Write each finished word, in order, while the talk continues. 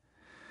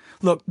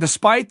Look,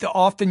 despite the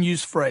often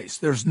used phrase,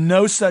 there's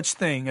no such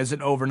thing as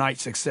an overnight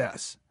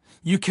success.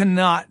 You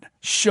cannot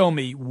show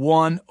me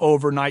one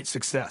overnight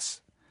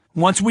success.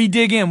 Once we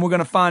dig in, we're going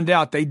to find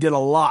out they did a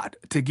lot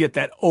to get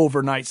that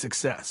overnight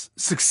success.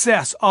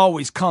 Success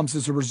always comes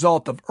as a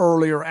result of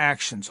earlier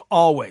actions,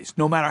 always,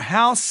 no matter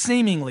how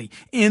seemingly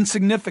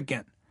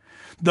insignificant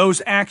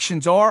those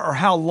actions are or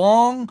how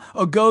long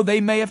ago they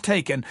may have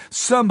taken.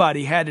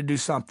 Somebody had to do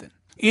something.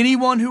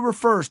 Anyone who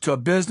refers to a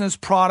business,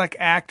 product,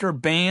 actor,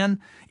 band,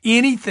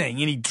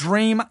 anything, any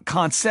dream,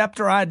 concept,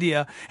 or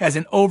idea as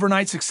an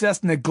overnight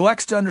success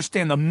neglects to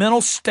understand the mental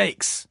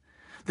stakes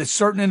that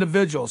certain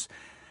individuals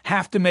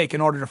have to make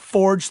in order to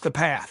forge the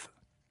path.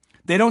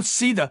 They don't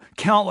see the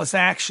countless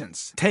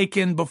actions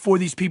taken before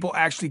these people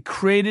actually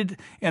created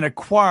and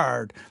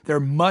acquired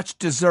their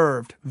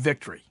much-deserved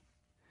victory.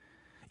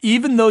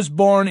 Even those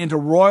born into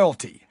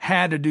royalty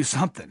had to do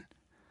something.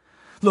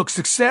 Look,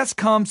 success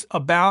comes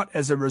about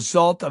as a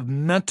result of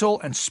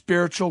mental and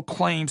spiritual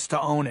claims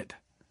to own it,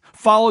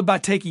 followed by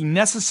taking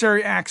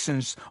necessary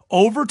actions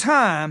over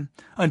time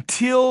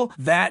until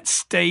that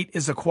state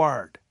is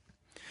acquired.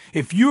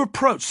 If you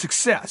approach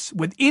success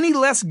with any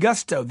less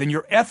gusto than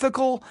your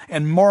ethical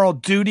and moral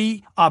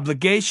duty,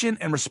 obligation,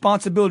 and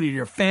responsibility to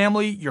your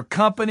family, your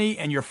company,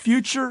 and your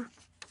future,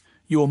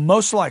 you will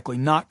most likely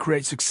not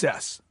create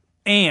success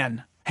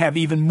and have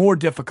even more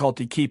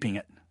difficulty keeping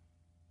it.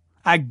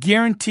 I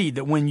guarantee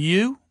that when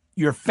you,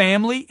 your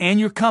family, and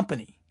your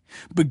company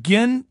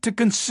begin to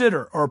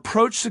consider or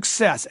approach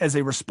success as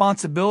a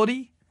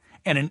responsibility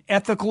and an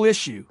ethical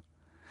issue,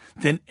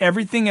 then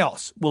everything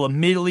else will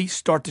immediately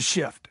start to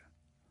shift.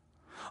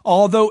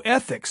 Although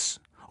ethics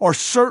are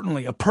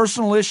certainly a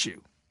personal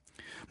issue,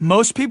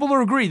 most people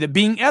will agree that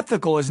being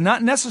ethical is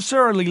not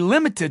necessarily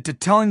limited to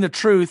telling the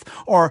truth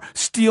or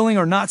stealing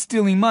or not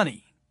stealing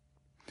money.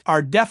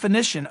 Our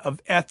definition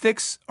of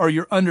ethics, or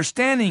your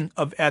understanding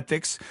of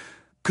ethics,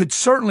 could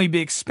certainly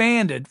be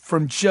expanded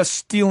from just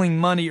stealing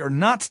money or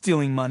not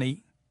stealing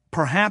money,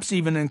 perhaps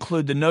even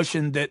include the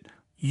notion that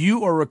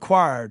you are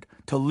required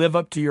to live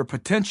up to your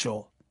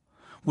potential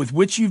with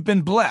which you've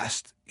been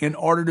blessed in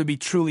order to be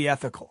truly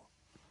ethical.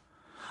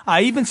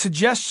 I even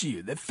suggest to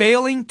you that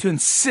failing to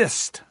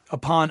insist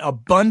upon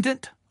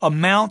abundant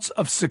amounts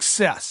of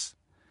success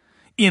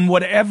in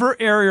whatever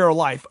area of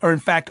life, or in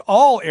fact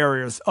all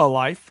areas of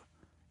life,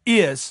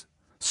 is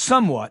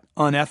somewhat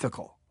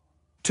unethical.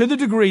 To the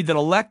degree that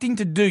electing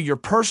to do your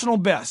personal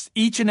best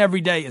each and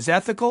every day is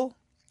ethical,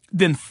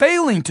 then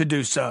failing to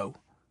do so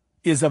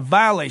is a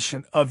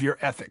violation of your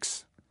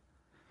ethics.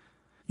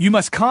 You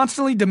must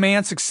constantly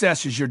demand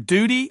success as your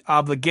duty,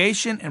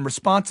 obligation, and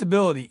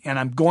responsibility, and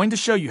I'm going to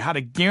show you how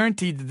to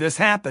guarantee that this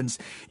happens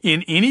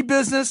in any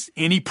business,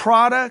 any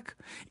product,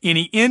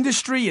 any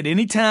industry, at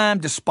any time,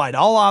 despite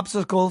all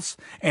obstacles,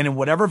 and in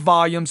whatever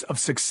volumes of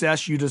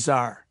success you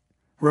desire.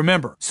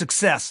 Remember,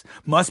 success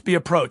must be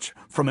approached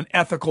from an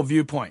ethical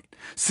viewpoint.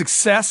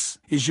 Success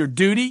is your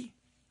duty,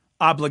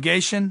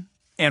 obligation,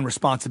 and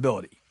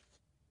responsibility.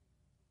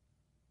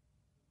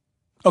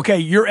 Okay,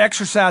 your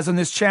exercise in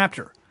this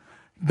chapter.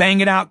 Bang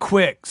it out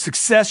quick.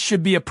 Success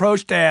should be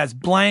approached as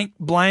blank,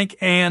 blank,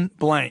 and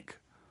blank.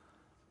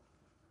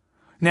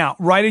 Now,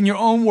 write in your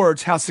own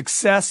words how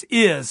success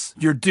is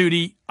your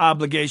duty,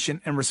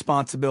 obligation, and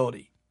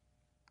responsibility.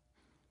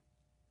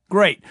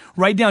 Great.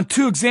 Write down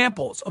 2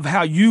 examples of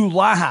how you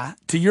lie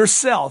to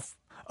yourself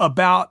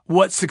about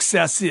what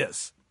success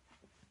is.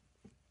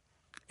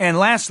 And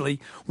lastly,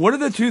 what are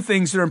the 2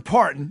 things that are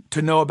important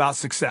to know about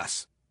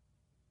success?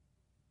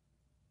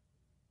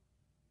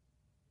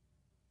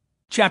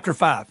 Chapter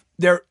 5.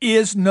 There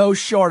is no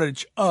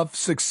shortage of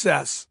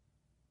success.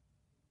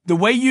 The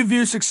way you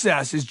view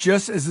success is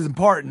just as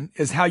important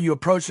as how you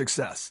approach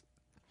success.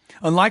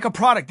 Unlike a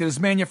product that is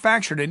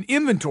manufactured in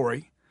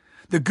inventory,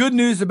 the good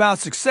news about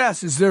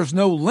success is there's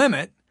no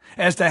limit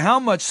as to how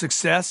much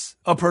success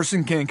a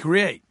person can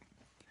create.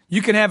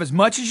 You can have as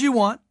much as you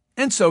want,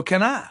 and so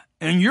can I.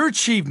 And your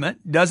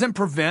achievement doesn't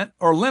prevent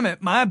or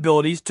limit my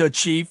abilities to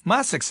achieve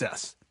my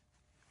success.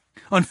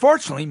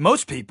 Unfortunately,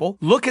 most people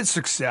look at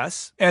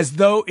success as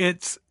though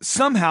it's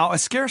somehow a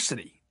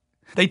scarcity.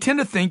 They tend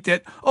to think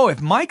that,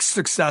 if Mike's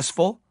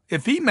successful,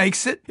 if he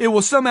makes it, it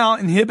will somehow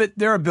inhibit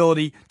their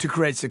ability to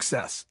create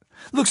success.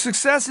 Look,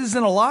 success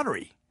isn't a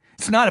lottery.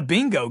 It's not a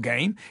bingo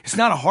game. It's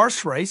not a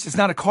horse race. It's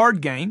not a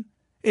card game.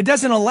 It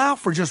doesn't allow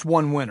for just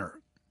one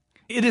winner.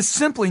 It is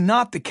simply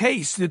not the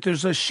case that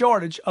there's a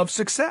shortage of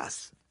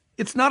success.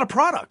 It's not a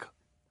product.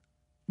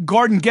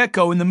 Gordon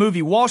Gekko in the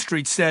movie Wall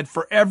Street said,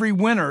 "For every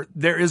winner,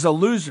 there is a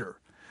loser."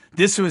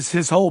 This was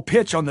his whole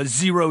pitch on the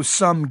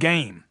zero-sum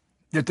game,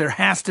 that there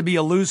has to be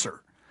a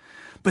loser.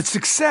 But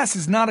success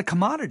is not a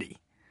commodity.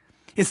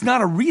 It's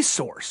not a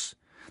resource.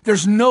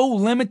 There's no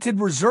limited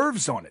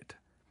reserves on it.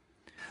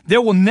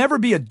 There will never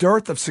be a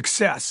dearth of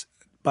success.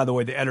 By the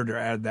way, the editor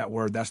added that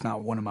word. That's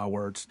not one of my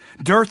words.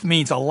 Dearth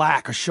means a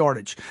lack, a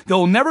shortage. There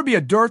will never be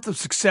a dearth of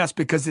success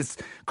because it's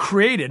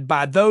created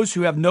by those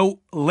who have no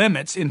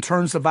limits in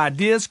terms of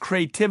ideas,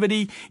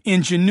 creativity,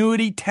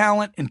 ingenuity,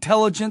 talent,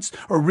 intelligence,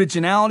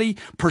 originality,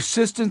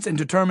 persistence, and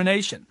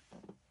determination.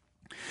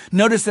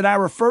 Notice that I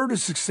refer to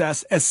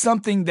success as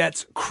something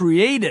that's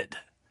created,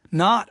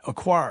 not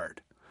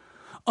acquired.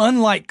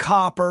 Unlike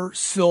copper,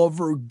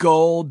 silver,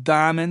 gold,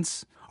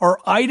 diamonds, or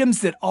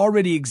items that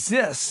already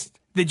exist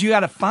that you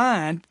got to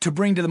find to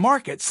bring to the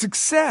market,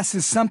 success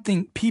is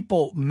something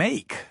people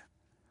make.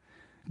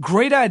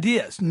 Great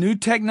ideas, new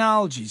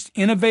technologies,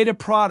 innovative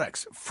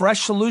products,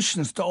 fresh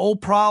solutions to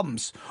old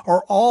problems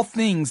are all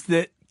things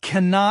that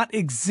cannot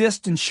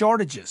exist in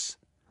shortages.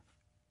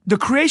 The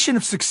creation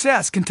of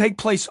success can take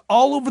place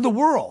all over the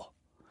world,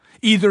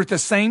 either at the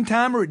same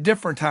time or at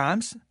different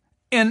times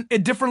and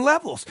at different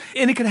levels.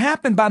 And it can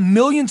happen by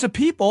millions of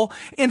people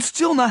and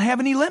still not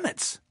have any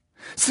limits.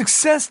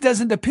 Success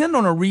doesn't depend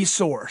on a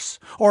resource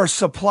or a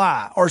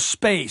supply or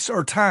space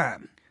or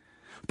time.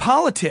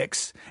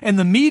 Politics and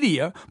the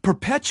media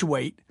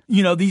perpetuate,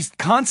 these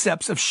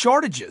concepts of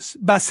shortages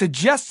by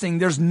suggesting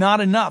there's not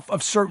enough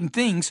of certain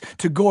things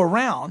to go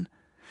around,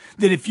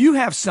 that if you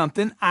have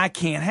something, I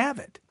can't have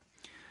it.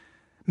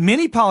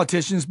 Many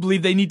politicians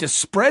believe they need to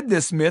spread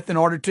this myth in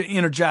order to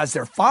energize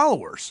their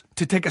followers,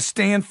 to take a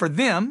stand for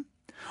them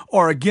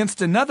or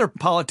against another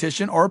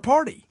politician or a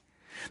party.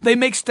 They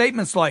make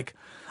statements like,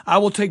 I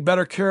will take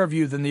better care of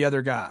you than the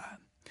other guy.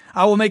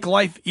 I will make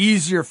life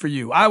easier for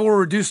you. I will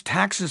reduce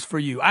taxes for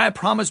you. I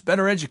promise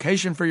better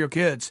education for your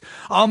kids.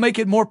 I'll make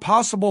it more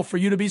possible for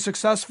you to be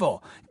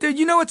successful. Dude,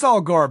 it's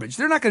all garbage.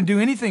 They're not going to do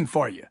anything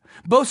for you.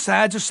 Both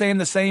sides are saying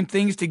the same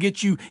things to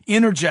get you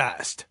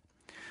energized.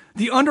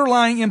 The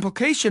underlying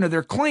implication of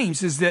their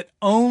claims is that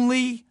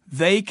only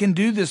they can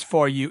do this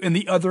for you and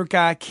the other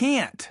guy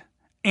can't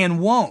and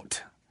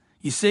won't.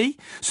 You see?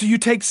 So you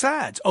take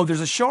sides. Oh,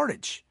 there's a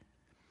shortage.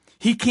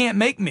 He can't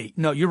make me.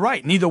 No, you're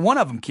right. Neither one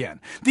of them can.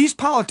 These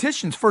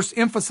politicians first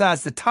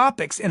emphasize the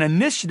topics and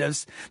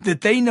initiatives that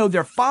they know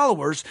their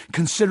followers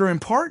consider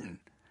important.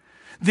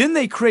 Then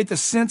they create the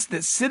sense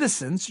that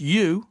citizens,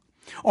 you,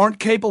 aren't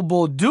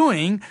capable of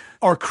doing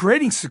or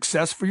creating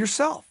success for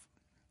yourself.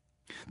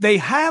 They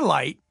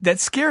highlight that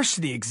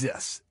scarcity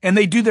exists, and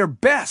they do their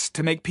best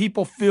to make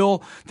people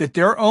feel that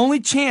their only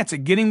chance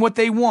at getting what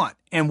they want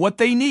and what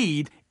they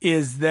need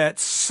is that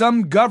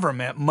some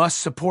government must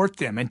support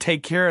them and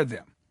take care of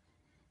them.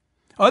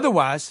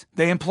 Otherwise,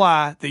 they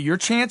imply that your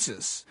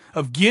chances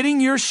of getting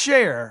your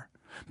share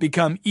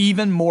become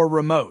even more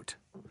remote.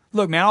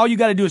 Look, man, all you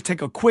got to do is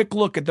take a quick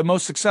look at the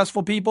most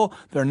successful people.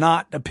 They're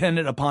not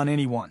dependent upon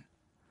anyone.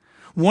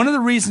 One of the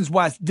reasons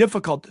why it's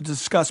difficult to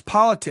discuss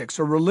politics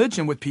or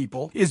religion with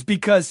people is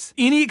because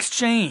any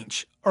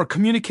exchange or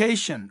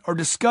communication or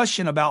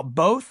discussion about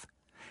both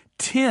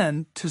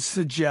tend to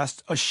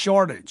suggest a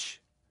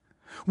shortage,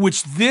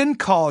 which then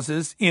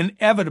causes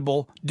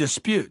inevitable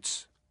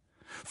disputes.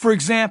 For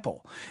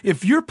example,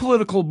 if your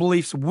political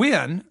beliefs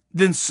win,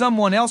 then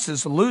someone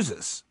else's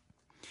loses.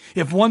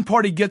 If one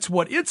party gets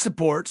what it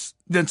supports,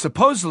 then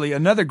supposedly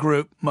another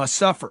group must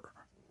suffer.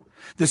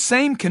 The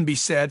same can be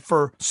said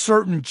for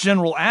certain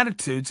general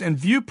attitudes and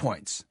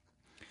viewpoints.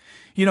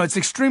 It's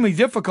extremely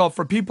difficult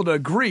for people to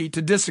agree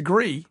to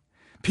disagree.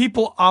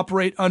 People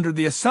operate under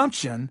the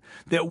assumption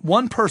that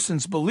one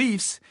person's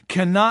beliefs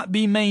cannot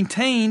be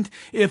maintained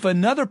if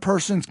another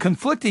person's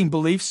conflicting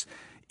beliefs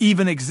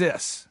even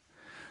exists.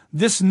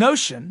 This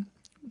notion,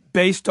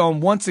 based on,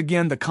 once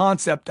again, the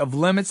concept of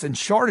limits and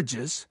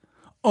shortages,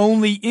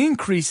 only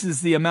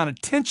increases the amount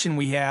of tension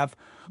we have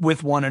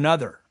with one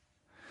another.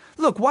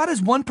 Look, why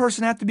does one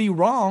person have to be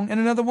wrong and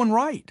another one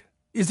right?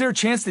 Is there a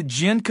chance that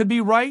Jen could be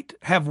right,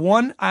 have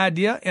one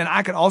idea, and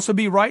I could also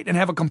be right and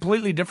have a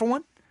completely different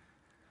one?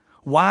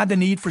 Why the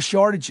need for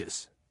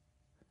shortages?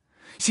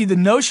 See, the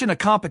notion of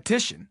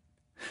competition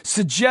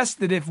suggests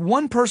that if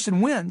one person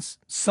wins,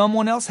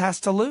 someone else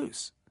has to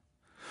lose.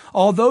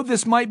 Although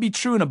this might be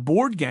true in a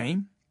board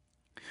game,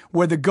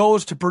 where the goal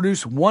is to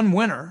produce one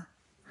winner,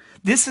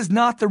 this is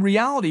not the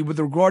reality with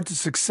regard to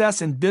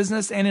success in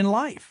business and in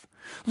life.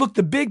 Look,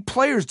 the big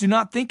players do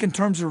not think in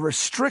terms of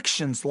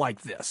restrictions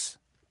like this.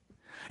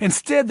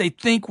 Instead, they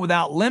think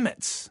without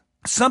limits,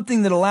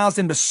 something that allows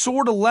them to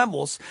soar to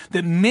levels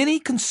that many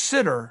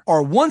consider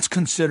or once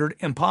considered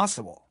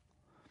impossible.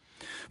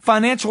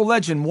 Financial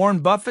legend Warren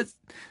Buffett's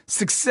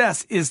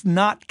success is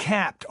not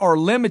capped or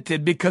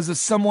limited because of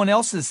someone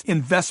else's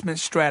investment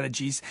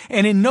strategies,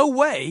 and in no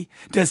way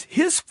does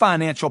his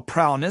financial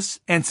prowess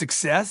and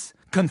success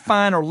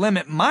confine or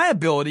limit my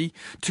ability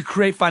to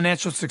create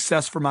financial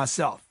success for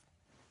myself.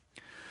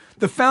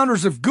 The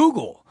founders of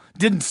Google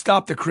didn't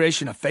stop the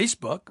creation of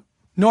Facebook,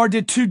 nor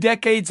did 2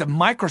 decades of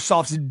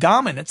Microsoft's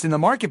dominance in the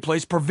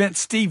marketplace prevent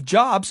Steve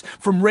Jobs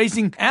from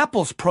raising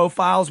Apple's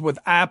profiles with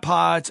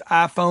iPods,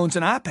 iPhones,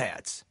 and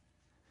iPads.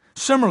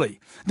 Similarly,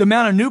 the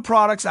amount of new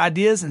products,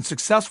 ideas, and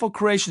successful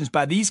creations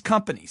by these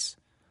companies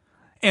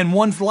and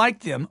ones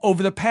like them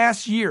over the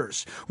past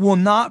years will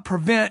not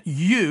prevent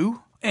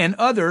you and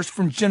others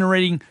from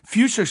generating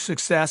future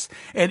success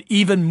at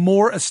even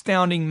more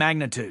astounding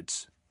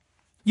magnitudes.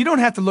 You don't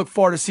have to look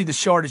far to see the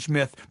shortage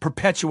myth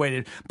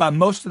perpetuated by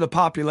most of the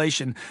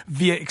population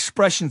via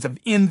expressions of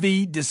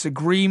envy,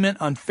 disagreement,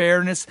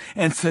 unfairness,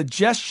 and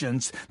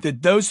suggestions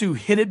that those who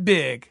hit it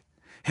big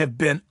have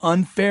been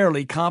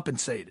unfairly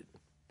compensated.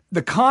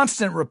 The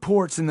constant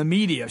reports in the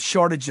media,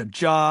 shortage of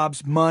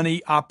jobs,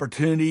 money,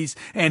 opportunities,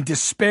 and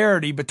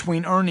disparity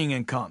between earning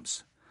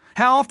incomes.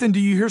 How often do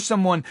you hear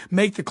someone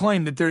make the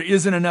claim that there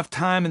isn't enough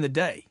time in the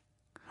day?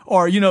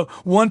 Or,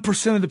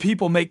 1% of the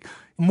people make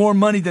more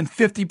money than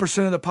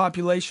 50% of the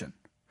population.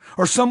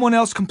 Or someone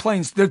else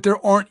complains that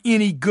there aren't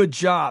any good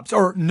jobs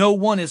or no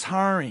one is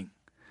hiring.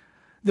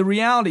 The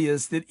reality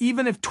is that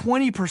even if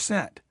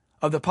 20%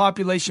 of the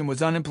population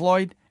was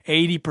unemployed,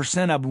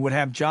 80% of them would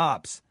have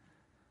jobs.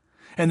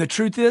 And the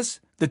truth is,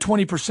 the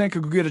 20%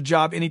 could go get a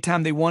job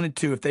anytime they wanted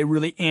to if they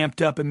really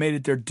amped up and made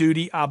it their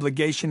duty,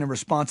 obligation, and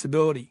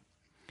responsibility.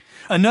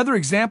 Another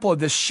example of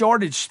this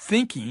shortage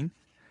thinking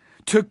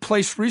took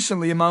place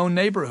recently in my own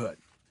neighborhood.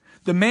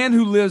 The man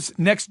who lives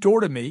next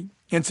door to me,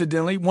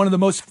 incidentally, one of the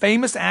most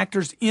famous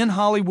actors in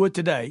Hollywood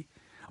today,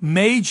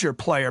 major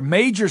player,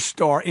 major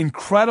star,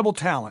 incredible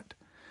talent.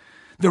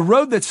 The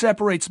road that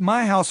separates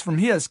my house from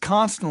his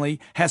constantly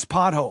has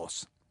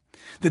potholes.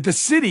 That the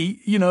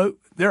city,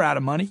 they're out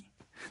of money.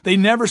 They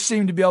never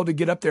seem to be able to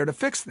get up there to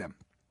fix them.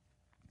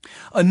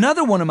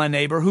 Another one of my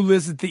neighbor who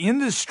lives at the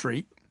end of the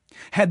street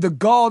had the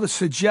gall to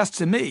suggest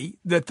to me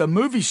that the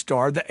movie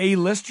star, the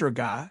A-lister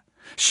guy,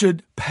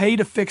 should pay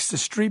to fix the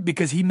street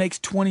because he makes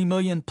 $20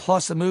 million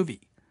plus a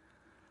movie.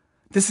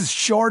 This is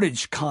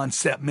shortage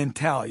concept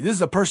mentality. This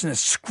is a person that's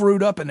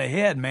screwed up in the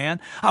head, man.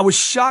 I was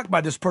shocked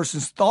by this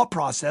person's thought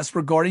process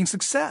regarding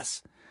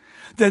success.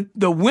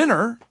 The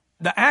winner,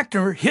 the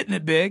actor hitting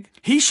it big,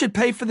 he should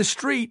pay for the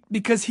street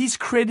because he's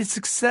created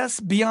success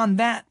beyond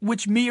that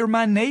which me or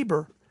my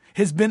neighbor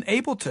has been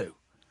able to.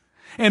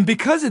 And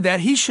because of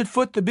that, he should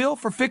foot the bill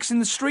for fixing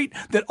the street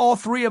that all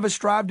three of us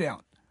drive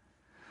down.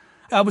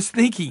 I was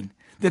thinking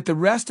that the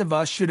rest of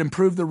us should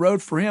improve the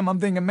road for him. I'm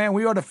thinking, man,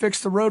 we ought to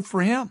fix the road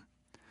for him.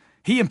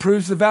 He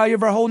improves the value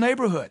of our whole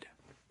neighborhood.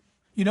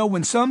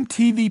 When some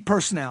TV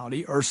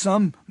personality or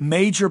some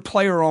major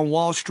player on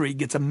Wall Street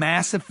gets a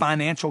massive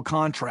financial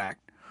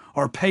contract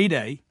or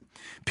payday,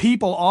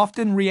 people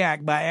often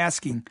react by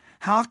asking,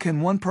 how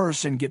can one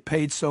person get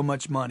paid so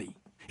much money?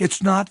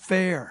 It's not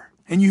fair.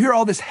 And you hear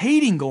all this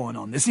hating going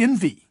on, this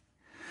envy.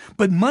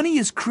 But money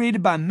is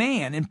created by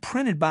man and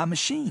printed by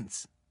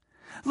machines.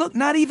 Look,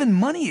 not even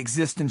money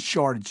exists in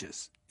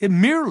shortages. It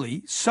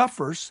merely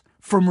suffers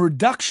from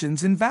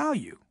reductions in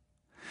value.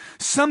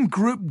 Some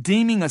group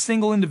deeming a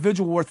single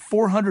individual worth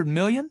 400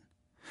 million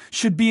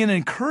should be an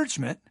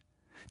encouragement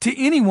to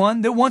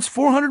anyone that wants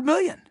 400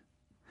 million.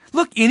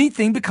 Look,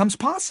 anything becomes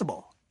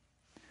possible.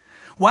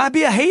 Why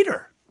be a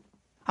hater?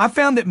 I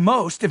found that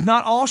most, if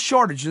not all,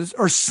 shortages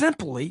are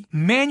simply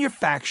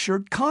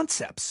manufactured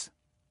concepts.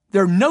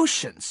 They're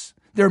notions.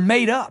 They're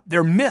made up.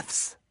 They're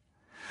myths.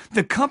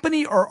 The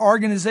company or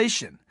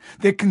organization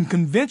that can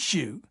convince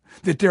you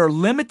that there are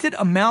limited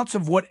amounts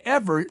of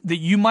whatever that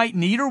you might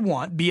need or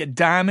want, be it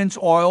diamonds,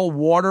 oil,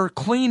 water,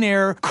 clean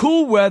air,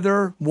 cool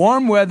weather,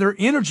 warm weather,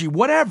 energy,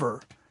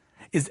 whatever,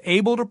 is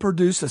able to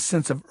produce a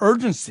sense of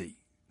urgency,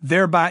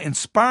 thereby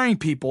inspiring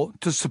people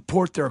to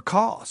support their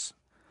cause.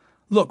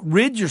 Look,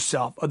 rid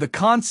yourself of the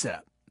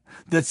concept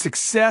that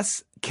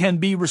success can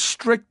be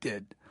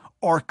restricted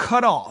or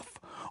cut off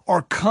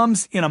or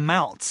comes in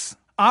amounts.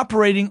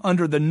 Operating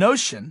under the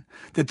notion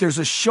that there's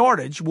a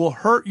shortage will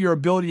hurt your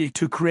ability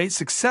to create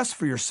success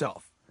for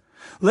yourself.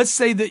 Let's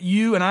say that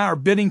you and I are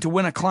bidding to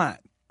win a client,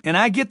 and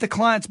I get the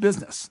client's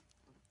business.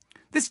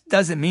 This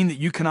doesn't mean that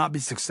you cannot be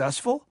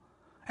successful.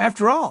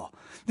 After all,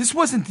 this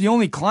wasn't the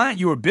only client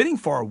you were bidding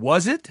for,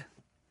 was it?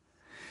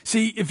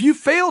 See, if you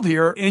failed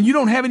here and you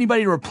don't have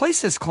anybody to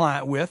replace this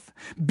client with,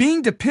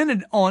 being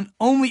dependent on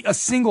only a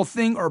single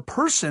thing or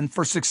person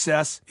for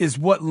success is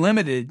what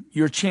limited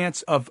your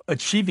chance of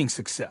achieving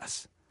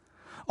success.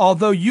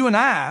 Although you and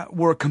I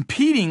were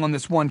competing on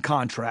this one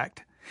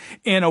contract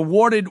and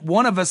awarded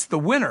one of us the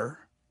winner,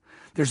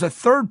 there's a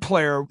third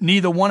player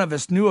neither one of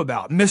us knew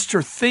about,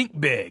 Mr. Think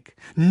Big,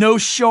 no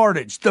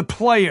shortage, the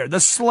player,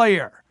 the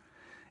slayer.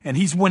 And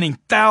he's winning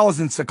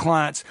thousands of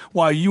clients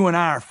while you and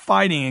I are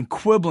fighting and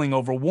quibbling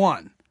over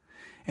one.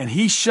 And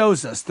he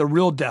shows us the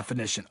real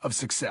definition of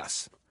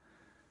success.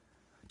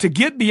 To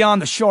get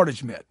beyond the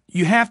shortage myth,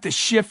 you have to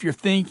shift your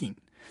thinking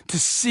to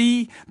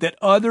see that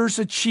others'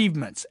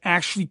 achievements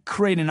actually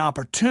create an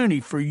opportunity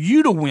for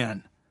you to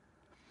win.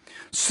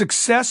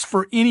 Success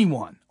for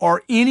anyone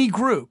or any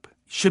group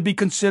should be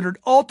considered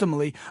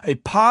ultimately a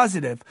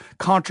positive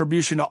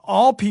contribution to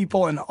all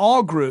people and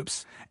all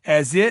groups,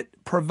 as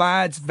it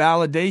provides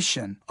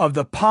validation of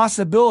the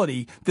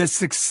possibility that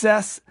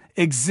success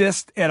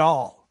exists at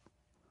all.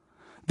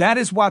 That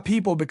is why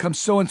people become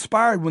so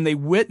inspired when they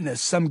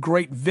witness some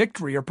great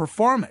victory or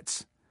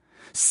performance.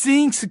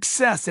 Seeing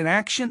success in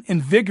action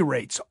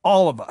invigorates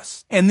all of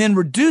us and then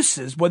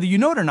reduces, whether you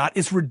know it or not,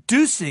 it's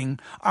reducing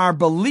our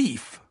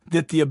belief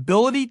that the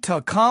ability to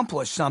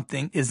accomplish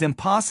something is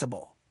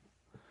impossible.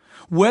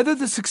 Whether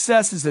the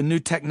success is a new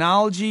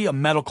technology, a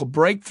medical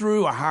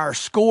breakthrough, a higher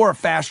score, a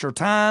faster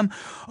time,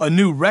 a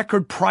new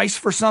record price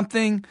for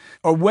something,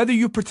 or whether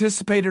you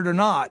participated or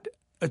not,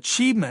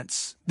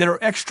 achievements that are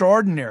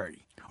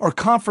extraordinary or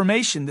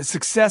confirmation that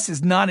success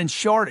is not in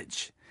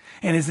shortage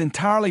and is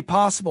entirely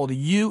possible to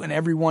you and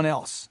everyone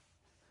else.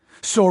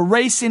 So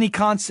erase any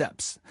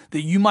concepts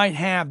that you might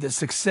have that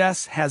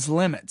success has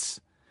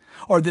limits,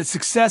 or that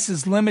success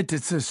is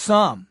limited to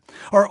some,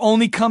 or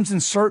only comes in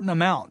certain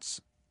amounts.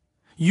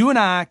 You and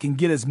I can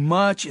get as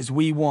much as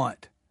we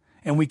want,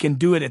 and we can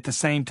do it at the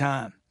same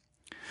time.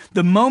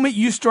 The moment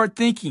you start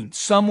thinking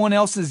someone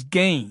else's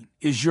gain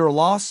is your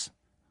loss,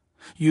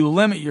 you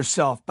limit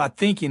yourself by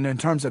thinking in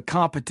terms of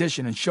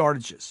competition and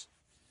shortages.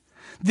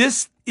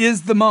 This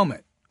is the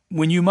moment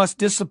when you must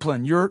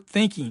discipline your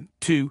thinking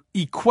to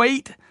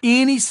equate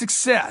any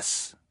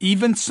success,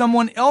 even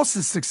someone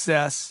else's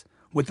success,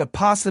 with the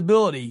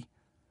possibility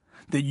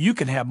that you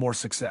can have more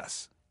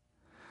success.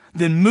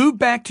 Then move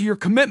back to your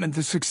commitment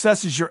that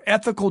success is your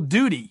ethical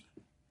duty.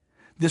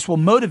 This will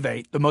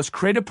motivate the most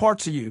creative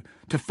parts of you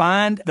to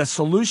find the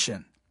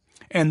solution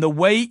and the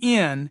way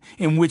in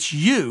which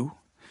you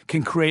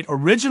can create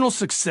original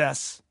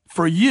success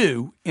for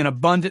you in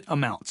abundant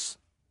amounts.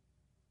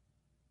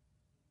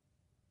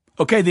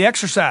 Okay, the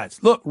exercise.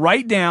 Look,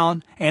 write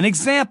down an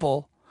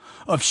example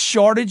of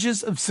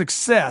shortages of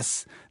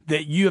success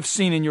that you have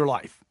seen in your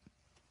life.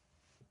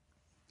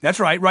 That's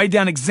right, write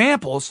down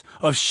examples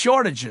of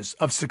shortages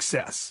of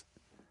success.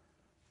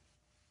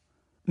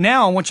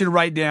 Now I want you to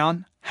write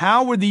down,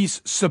 how were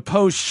these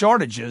supposed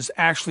shortages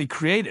actually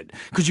created?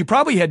 Because you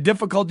probably had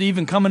difficulty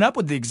even coming up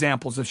with the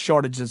examples of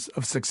shortages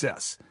of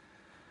success.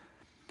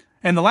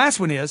 And the last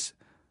one is,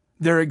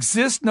 there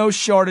exist no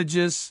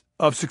shortages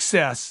of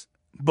success,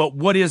 but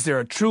what is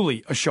there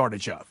truly a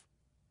shortage of?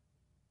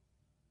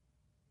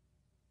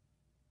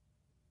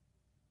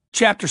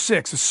 Chapter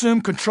 6,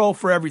 assume control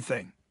for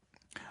everything.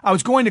 I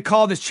was going to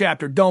call this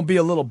chapter, Don't Be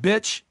a Little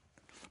Bitch,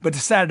 but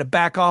decided to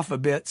back off a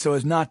bit so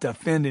as not to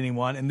offend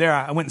anyone, and there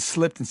I went and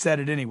slipped and said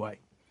it anyway.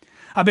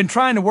 I've been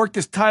trying to work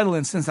this title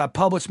in since I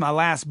published my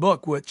last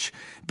book, which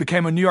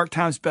became a New York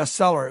Times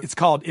bestseller. It's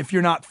called If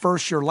You're Not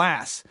First, You're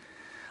Last.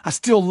 I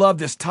still love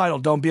this title,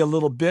 Don't Be a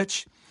Little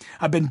Bitch.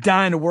 I've been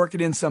dying to work it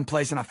in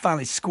someplace, and I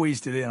finally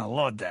squeezed it in. I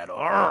love that.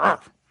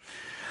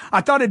 I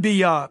thought it'd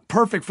be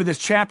perfect for this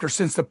chapter,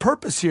 since the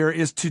purpose here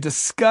is to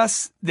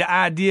discuss the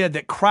idea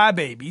that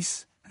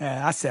crybabies,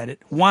 I said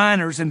it,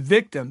 whiners and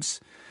victims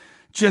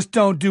just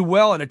don't do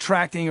well at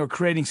attracting or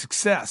creating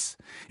success.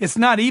 It's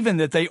not even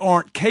that they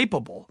aren't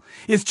capable.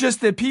 It's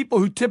just that people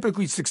who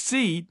typically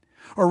succeed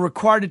are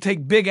required to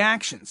take big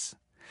actions.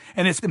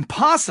 And it's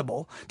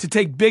impossible to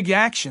take big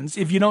actions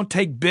if you don't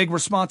take big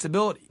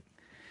responsibility.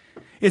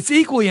 It's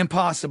equally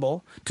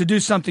impossible to do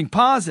something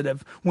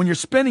positive when you're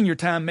spending your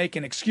time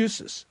making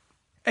excuses.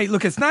 Hey,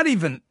 look, it's not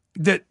even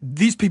that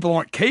these people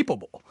aren't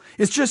capable.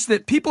 It's just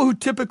that people who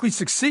typically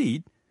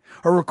succeed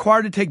are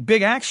required to take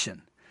big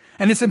action.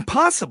 And it's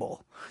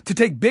impossible to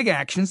take big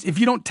actions if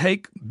you don't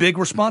take big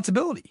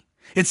responsibility.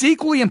 It's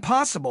equally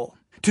impossible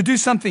to do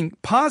something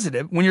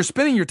positive when you're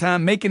spending your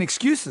time making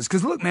excuses.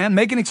 Because look, man,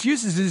 making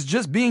excuses is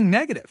just being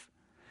negative.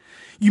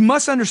 You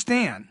must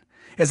understand,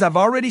 as I've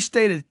already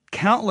stated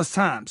countless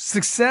times,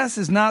 success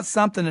is not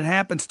something that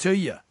happens to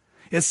you.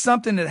 It's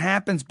something that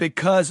happens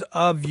because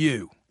of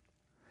you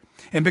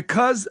and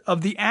because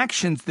of the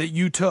actions that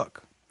you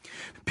took.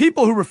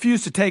 People who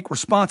refuse to take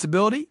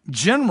responsibility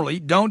generally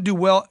don't do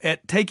well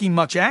at taking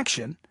much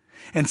action,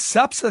 and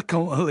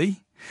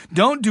subsequently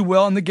don't do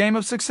well in the game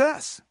of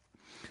success.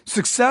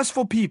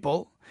 Successful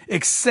people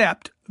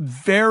accept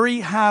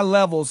very high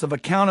levels of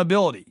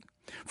accountability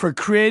for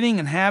creating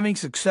and having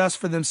success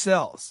for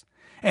themselves,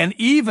 and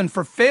even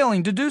for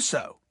failing to do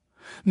so.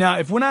 Now,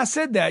 if when I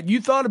said that, you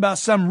thought about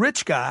some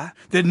rich guy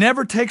that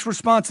never takes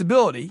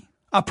responsibility,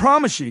 I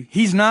promise you,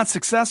 he's not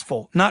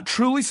successful, not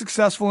truly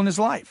successful in his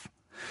life.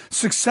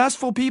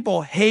 Successful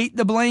people hate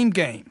the blame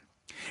game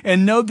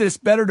and know that it's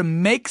better to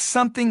make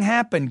something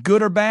happen,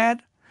 good or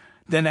bad,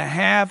 than to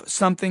have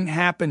something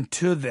happen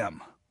to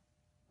them.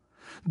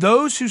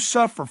 Those who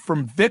suffer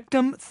from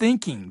victim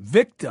thinking,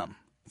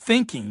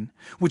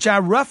 which I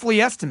roughly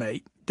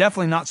estimate,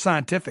 definitely not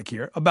scientific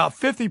here, about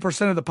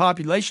 50% of the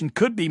population,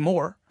 could be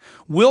more,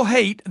 will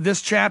hate this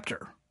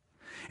chapter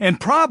and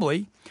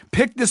probably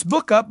pick this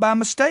book up by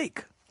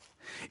mistake.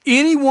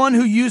 Anyone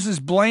who uses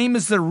blame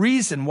as the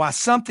reason why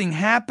something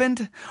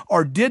happened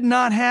or did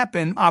not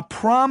happen, I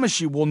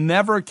promise you, will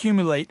never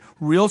accumulate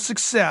real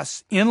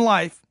success in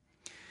life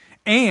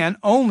and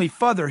only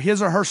further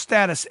his or her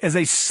status as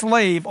a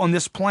slave on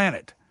this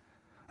planet.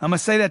 I'm going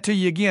to say that to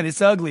you again.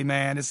 It's ugly,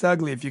 man. It's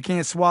ugly if you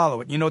can't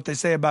swallow it. You know what they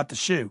say about the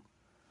shoe.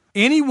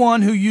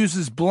 Anyone who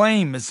uses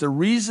blame as the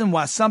reason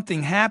why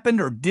something happened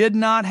or did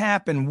not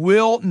happen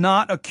will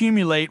not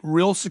accumulate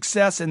real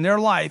success in their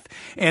life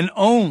and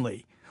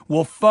only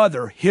will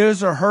further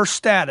his or her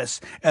status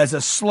as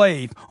a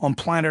slave on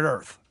planet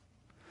Earth.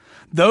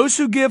 Those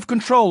who give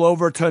control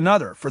over to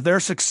another for their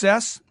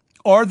success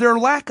or their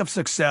lack of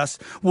success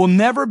will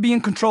never be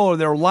in control of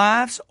their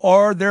lives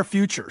or their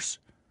futures.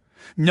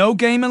 No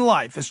game in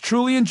life is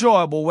truly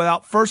enjoyable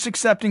without first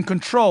accepting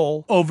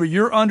control over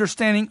your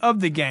understanding of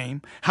the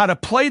game, how to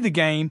play the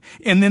game,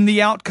 and then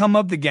the outcome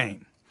of the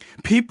game.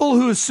 People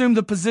who assume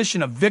the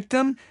position of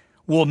victim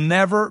will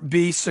never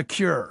be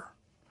secure,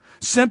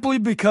 simply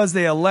because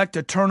they elect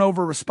to turn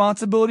over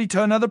responsibility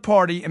to another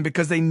party and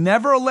because they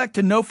never elect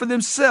to know for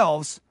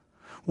themselves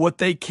what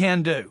they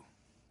can do.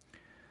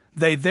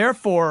 They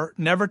therefore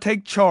never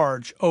take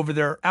charge over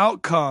their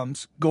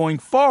outcomes going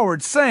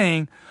forward,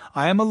 saying,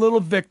 I am a little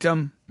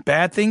victim,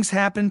 bad things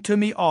happen to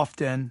me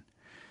often,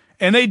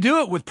 and they do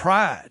it with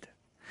pride,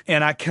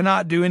 and I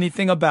cannot do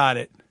anything about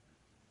it.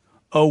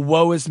 Oh,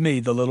 woe is me,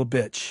 the little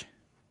bitch.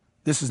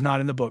 This is not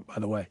in the book, by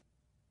the way.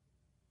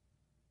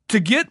 To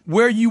get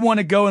where you want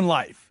to go in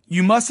life,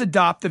 you must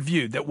adopt the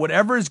view that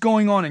whatever is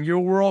going on in your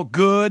world,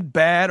 good,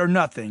 bad, or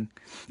nothing,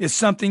 is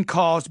something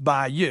caused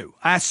by you.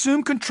 I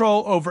assume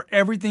control over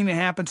everything that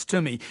happens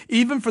to me,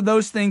 even for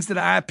those things that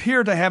I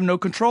appear to have no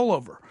control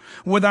over.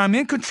 Whether I'm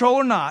in control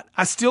or not,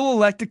 I still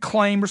elect to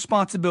claim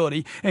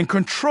responsibility and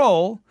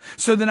control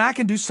so that I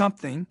can do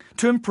something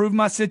to improve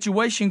my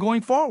situation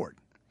going forward.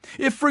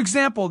 If, for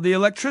example, the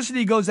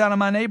electricity goes out in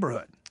my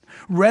neighborhood,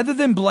 rather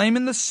than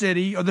blaming the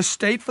city or the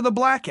state for the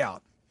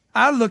blackout,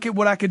 I look at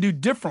what I could do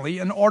differently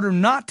in order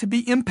not to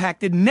be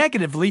impacted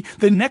negatively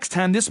the next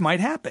time this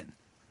might happen.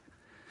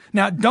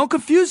 Now, don't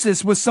confuse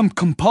this with some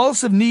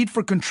compulsive need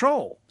for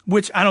control,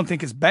 which I don't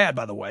think is bad,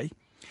 by the way.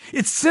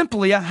 It's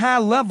simply a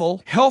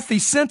high-level, healthy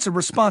sense of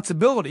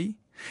responsibility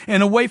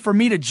and a way for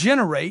me to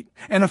generate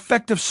an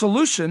effective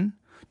solution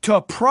to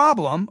a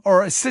problem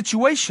or a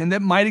situation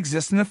that might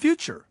exist in the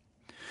future.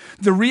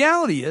 The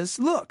reality is,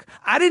 look,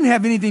 I didn't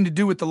have anything to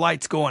do with the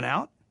lights going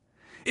out.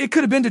 It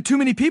could have been to too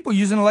many people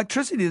using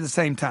electricity at the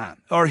same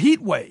time, or a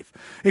heat wave.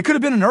 It could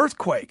have been an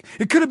earthquake.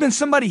 It could have been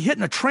somebody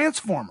hitting a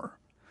transformer.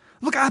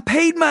 Look, I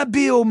paid my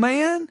bill,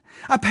 man.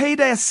 I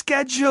paid as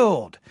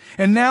scheduled.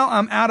 And now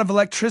I'm out of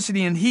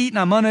electricity and heat, and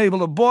I'm unable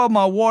to boil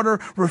my water,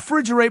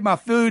 refrigerate my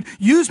food,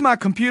 use my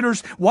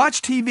computers,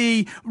 watch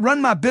TV,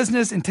 run my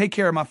business, and take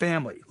care of my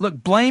family.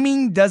 Look,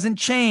 blaming doesn't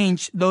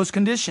change those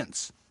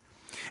conditions.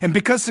 And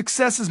because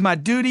success is my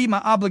duty, my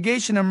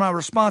obligation, and my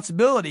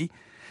responsibility,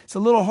 it's a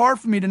little hard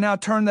for me to now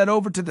turn that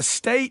over to the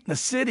state and the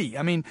city.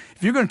 I mean,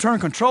 if you're going to turn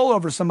control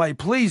over somebody,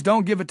 please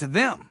don't give it to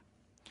them.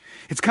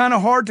 It's kind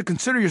of hard to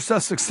consider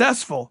yourself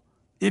successful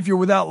if you're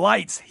without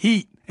lights,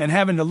 heat, and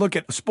having to look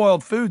at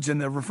spoiled foods in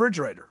the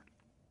refrigerator.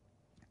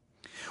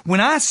 When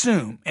I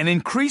assume and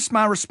increase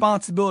my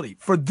responsibility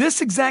for this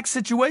exact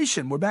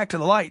situation, we're back to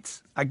the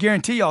lights, I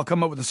guarantee you I'll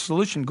come up with a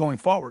solution going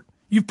forward.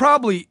 You've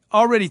probably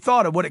already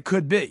thought of what it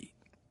could be.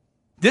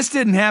 This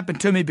didn't happen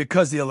to me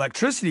because the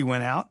electricity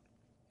went out.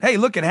 Hey,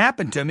 look, it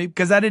happened to me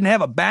because I didn't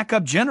have a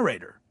backup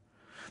generator.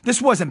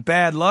 This wasn't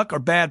bad luck or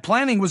bad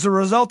planning. It was a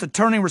result of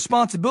turning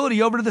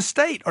responsibility over to the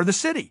state or the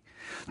city.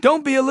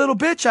 Don't be a little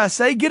bitch, I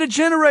say. Get a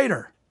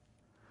generator.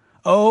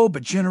 Oh,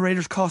 but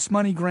generators cost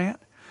money,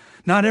 Grant.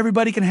 Not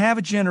everybody can have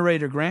a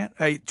generator, Grant.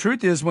 Hey,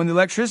 truth is, when the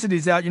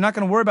electricity's out, you're not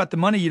going to worry about the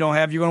money you don't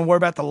have. You're going to worry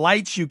about the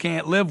lights you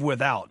can't live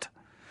without.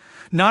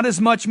 Not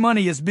as much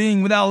money as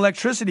being without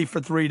electricity for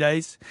 3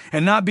 days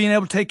and not being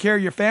able to take care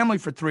of your family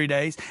for 3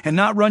 days and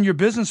not run your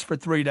business for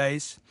 3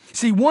 days.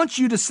 See, once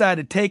you decide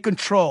to take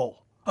control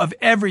of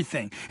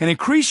everything and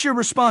increase your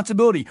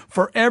responsibility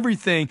for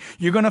everything,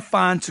 you're going to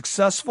find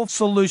successful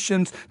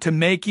solutions to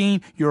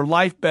making your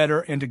life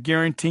better and to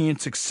guaranteeing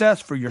success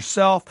for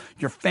yourself,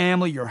 your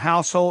family, your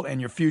household,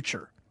 and your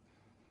future.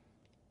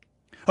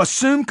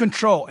 Assume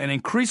control and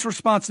increase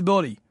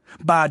responsibility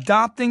by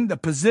adopting the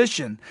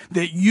position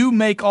that you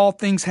make all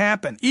things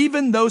happen,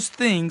 even those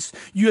things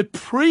you had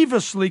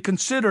previously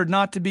considered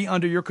not to be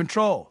under your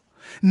control.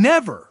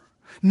 Never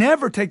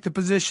take the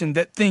position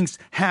that things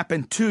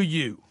happen to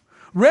you.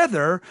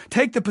 Rather,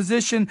 take the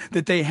position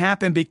that they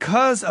happen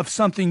because of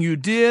something you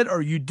did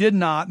or you did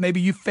not, maybe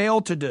you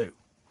failed to do.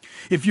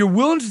 If you're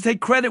willing to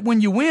take credit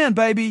when you win,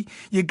 baby,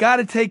 you got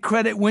to take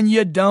credit when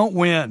you don't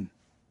win.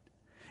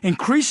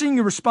 Increasing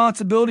your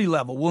responsibility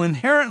level will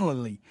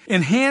inherently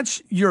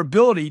enhance your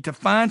ability to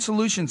find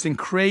solutions and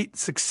create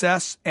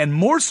success and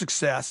more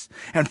success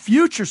and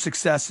future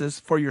successes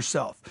for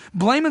yourself.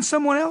 Blaming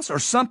someone else or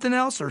something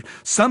else or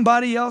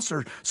somebody else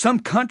or some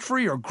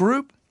country or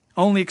group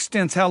only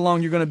extends how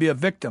long you're going to be a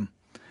victim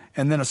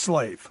and then a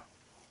slave.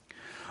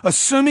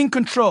 Assuming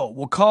control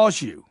will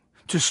cause you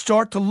to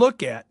start to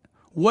look at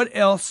what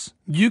else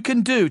you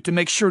can do to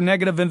make sure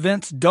negative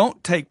events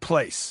don't take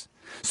place,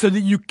 so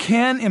that you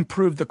can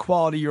improve the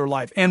quality of your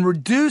life and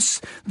reduce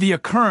the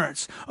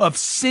occurrence of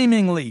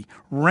seemingly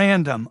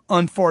random,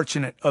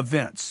 unfortunate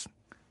events.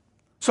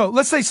 So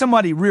let's say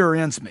somebody rear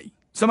ends me.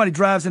 Somebody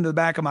drives into the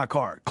back of my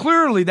car.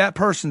 Clearly that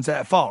person's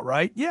at fault,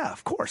 right? Yeah,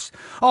 of course.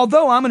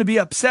 Although I'm going to be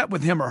upset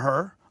with him or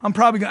her, I'm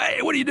probably going,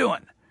 hey, what are you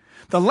doing?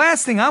 The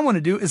last thing I want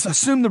to do is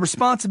assume the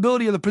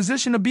responsibility of the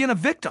position of being a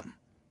victim.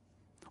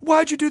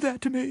 Why'd you do that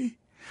to me?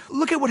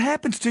 Look at what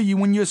happens to you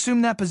when you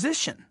assume that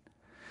position.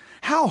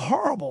 How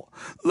horrible.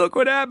 Look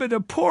what happened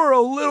to poor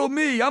old little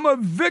me. I'm a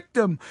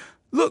victim.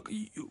 Look,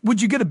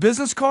 would you get a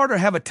business card or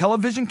have a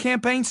television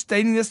campaign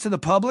stating this to the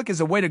public as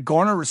a way to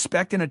garner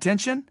respect and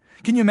attention?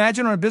 Can you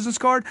imagine on a business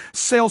card?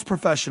 Sales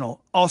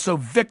professional, also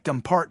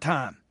victim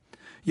part-time.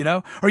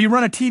 Or you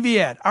run a TV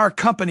ad, our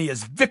company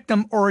is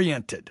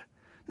victim-oriented.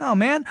 No,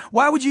 man,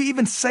 why would you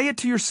even say it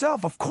to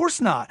yourself? Of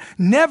course not.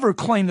 Never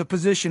claim the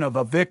position of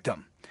a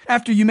victim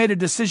after you made a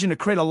decision to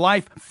create a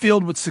life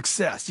filled with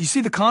success. You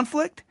see the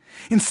conflict?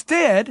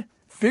 Instead,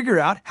 figure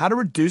out how to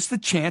reduce the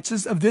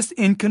chances of this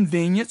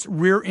inconvenience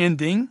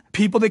rear-ending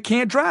people that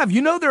can't drive.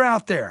 You know they're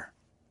out there.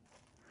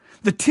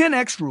 The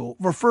 10X rule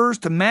refers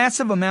to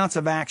massive amounts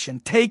of action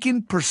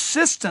taken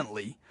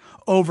persistently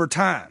over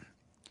time.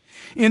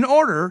 In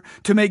order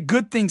to make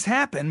good things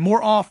happen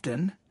more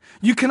often,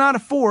 you cannot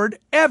afford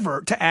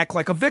ever to act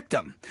like a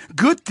victim.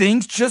 Good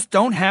things just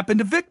don't happen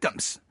to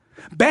victims.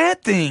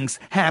 Bad things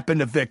happen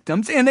to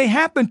victims, and they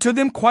happen to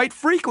them quite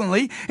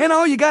frequently, and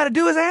all you got to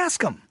do is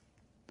ask them.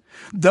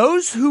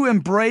 Those who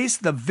embrace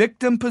the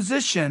victim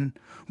position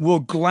will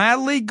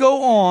gladly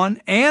go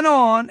on and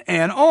on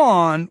and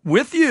on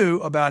with you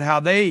about how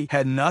they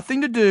had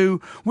nothing to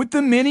do with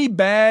the many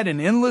bad and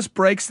endless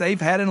breaks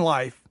they've had in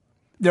life,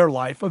 their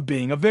life of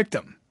being a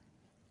victim.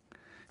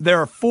 There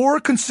are 4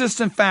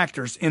 consistent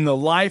factors in the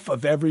life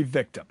of every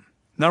victim.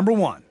 Number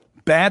 1,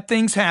 bad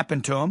things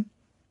happen to them.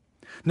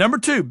 Number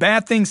 2,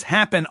 bad things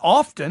happen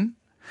often.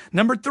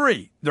 Number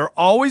 3, they're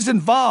always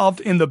involved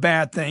in the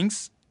bad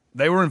things.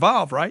 They were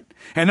involved, right?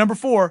 And number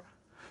 4,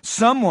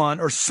 someone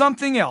or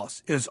something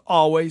else is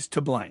always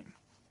to blame.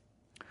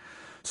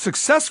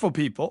 Successful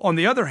people, on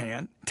the other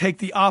hand, take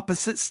the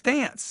opposite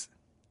stance.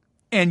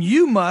 And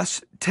you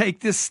must take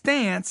this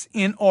stance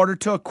in order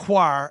to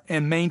acquire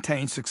and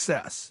maintain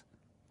success.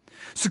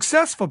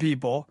 Successful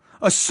people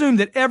assume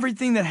that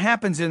everything that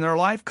happens in their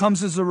life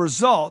comes as a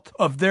result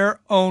of their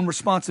own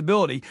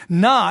responsibility,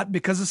 not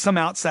because of some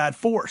outside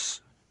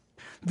force.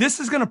 This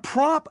is going to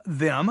prompt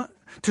them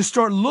to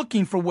start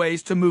looking for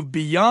ways to move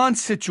beyond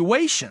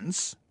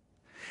situations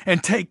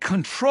and take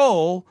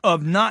control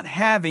of not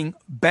having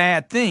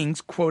bad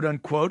things, quote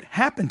unquote,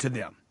 happen to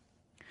them.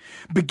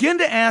 Begin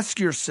to ask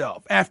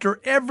yourself, after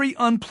every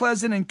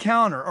unpleasant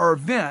encounter or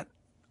event,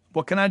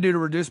 what can I do to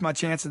reduce my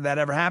chance of that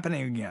ever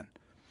happening again?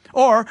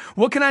 Or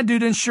what can I do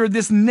to ensure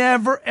this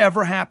never,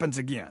 ever happens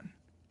again?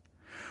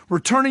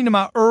 Returning to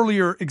my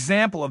earlier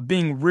example of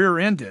being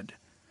rear-ended,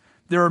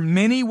 there are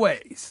many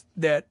ways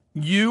that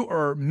you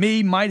or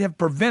me might have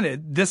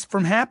prevented this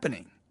from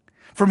happening.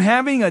 From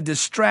having a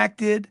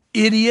distracted,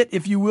 idiot,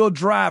 if you will,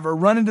 driver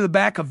run into the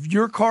back of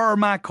your car or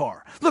my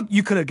car. Look,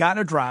 you could have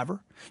gotten a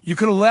driver. You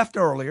could have left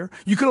earlier.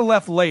 You could have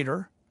left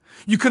later.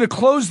 You could have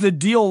closed the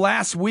deal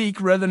last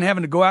week rather than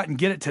having to go out and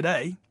get it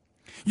today.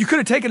 You could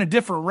have taken a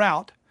different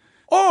route.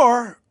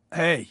 Or,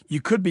 hey,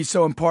 you could be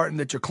so important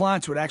that your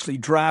clients would actually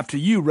drive to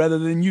you rather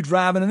than you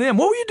driving to them.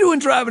 What were you doing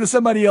driving to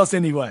somebody else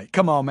anyway?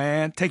 Come on,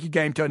 man. Take your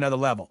game to another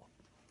level.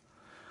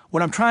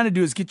 What I'm trying to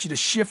do is get you to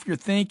shift your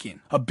thinking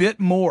a bit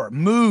more.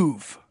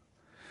 Move.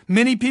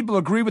 Many people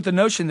agree with the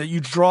notion that you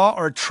draw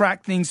or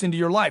attract things into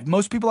your life.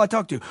 Most people I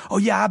talk to, oh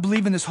yeah, I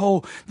believe in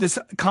this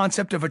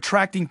concept of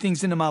attracting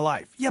things into my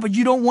life. Yeah, but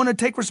you don't want to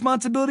take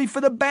responsibility for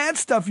the bad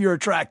stuff you're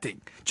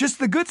attracting, just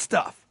the good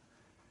stuff.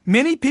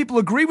 Many people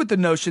agree with the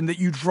notion that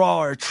you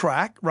draw or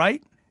attract,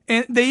 right?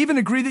 And they even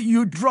agree that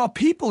you draw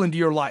people into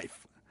your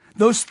life,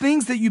 those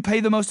things that you pay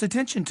the most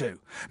attention to.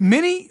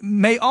 Many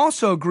may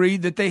also agree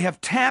that they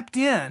have tapped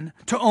in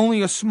to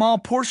only a small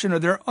portion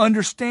of their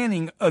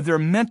understanding of their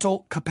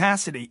mental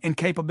capacity and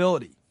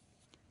capability.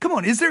 Come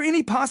on, is there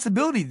any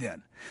possibility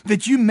then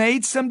that you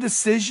made some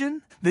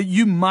decision that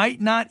you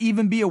might not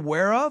even be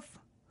aware of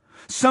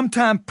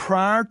sometime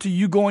prior to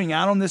you going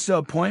out on this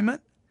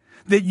appointment?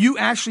 That you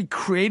actually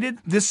created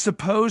this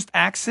supposed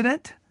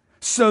accident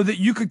so that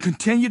you could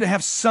continue to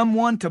have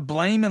someone to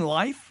blame in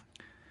life?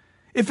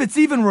 If it's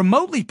even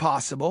remotely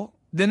possible,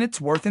 then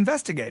it's worth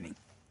investigating.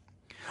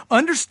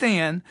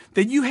 Understand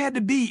that you had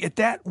to be at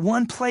that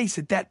one place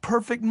at that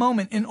perfect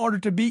moment in order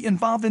to be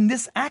involved in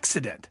this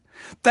accident.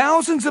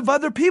 Thousands of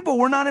other people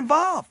were not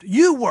involved.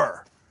 You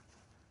were.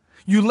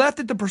 You left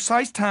at the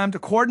precise time to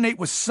coordinate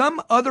with some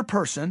other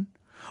person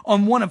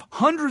on one of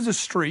hundreds of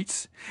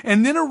streets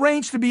and then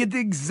arranged to be at the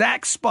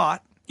exact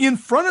spot in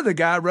front of the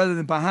guy rather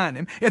than behind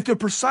him at the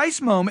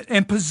precise moment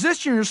and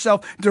position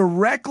yourself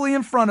directly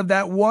in front of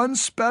that one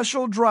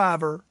special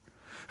driver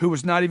who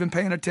was not even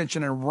paying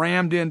attention and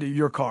rammed into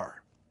your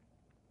car.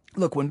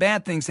 Look, when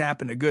bad things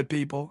happen to good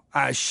people,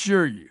 I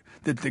assure you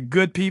that the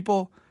good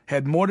people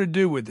had more to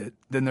do with it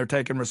than they're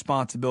taking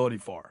responsibility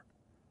for.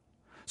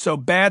 So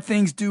bad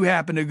things do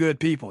happen to good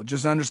people.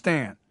 Just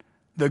understand.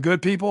 The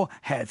good people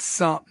had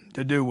something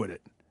to do with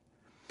it.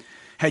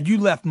 Had you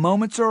left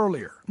moments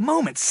earlier,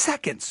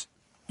 seconds,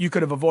 you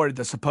could have avoided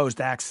the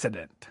supposed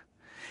accident.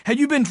 Had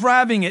you been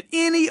driving at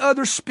any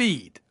other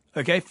speed,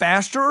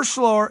 faster or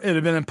slower, it would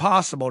have been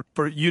impossible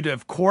for you to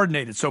have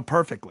coordinated so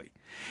perfectly.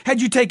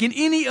 Had you taken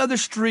any other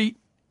street,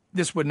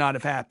 this would not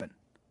have happened.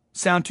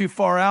 Sound too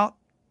far out?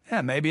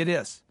 Yeah, maybe it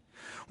is.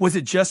 Was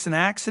it just an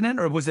accident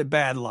or was it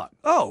bad luck?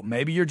 Oh,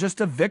 maybe you're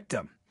just a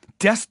victim,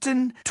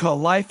 destined to a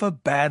life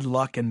of bad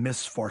luck and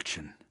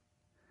misfortune.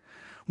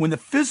 When the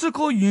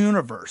physical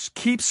universe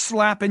keeps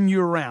slapping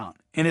you around,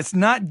 and it's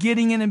not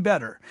getting any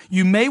better,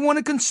 you may want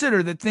to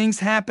consider that things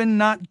happen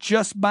not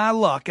just by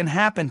luck and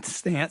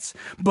happenstance,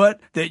 but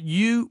that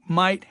you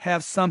might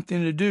have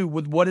something to do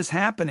with what is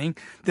happening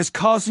that's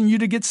causing you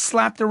to get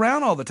slapped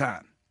around all the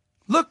time.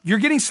 Look, you're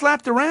getting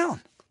slapped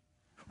around.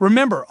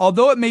 Remember,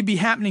 although it may be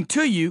happening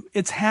to you,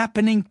 it's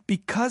happening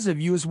because of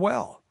you as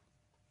well.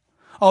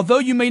 Although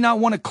you may not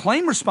want to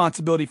claim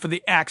responsibility for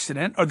the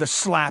accident or the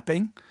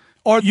slapping,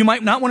 or you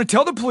might not want to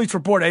tell the police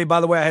report, hey,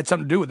 by the way, I had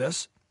something to do with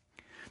this.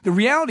 The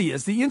reality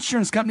is the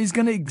insurance company is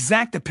going to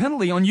exact a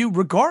penalty on you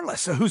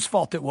regardless of whose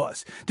fault it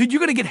was. Dude, you're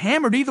going to get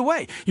hammered either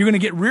way. You're going to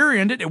get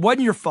rear-ended. It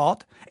wasn't your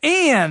fault.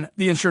 And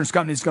the insurance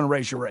company is going to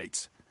raise your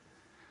rates.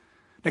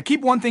 Now,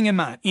 keep one thing in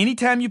mind.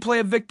 Anytime you play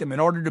a victim in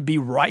order to be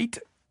right,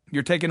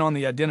 you're taking on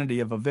the identity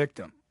of a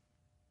victim.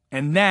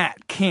 And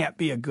that can't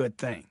be a good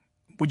thing.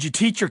 Would you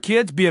teach your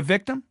kids be a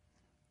victim?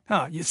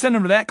 You send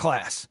them to that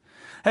class.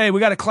 Hey,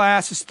 we got a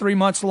class. It's 3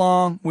 months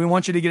long. We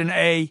want you to get an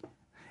A.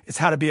 It's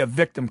how to be a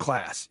victim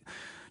class.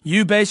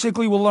 You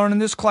basically will learn in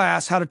this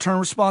class how to turn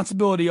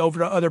responsibility over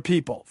to other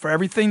people for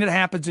everything that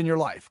happens in your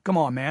life. Come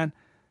on, man.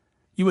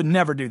 You would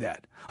never do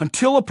that.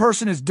 Until a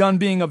person is done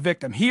being a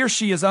victim, he or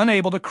she is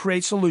unable to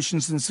create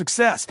solutions and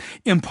success.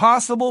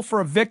 Impossible for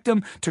a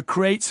victim to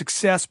create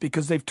success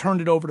because they've turned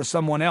it over to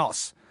someone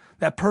else.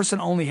 That person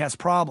only has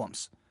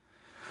problems.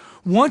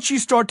 Once you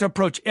start to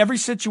approach every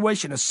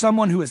situation as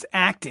someone who is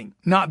acting,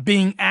 not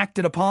being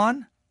acted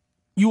upon,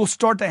 you will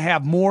start to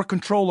have more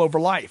control over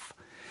life.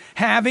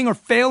 Having or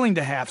failing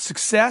to have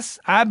success,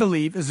 I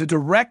believe, is a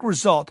direct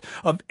result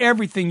of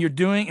everything you're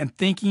doing and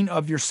thinking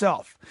of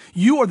yourself.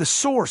 You are the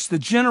source, the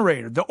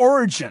generator, the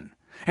origin,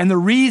 and the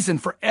reason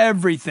for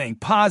everything,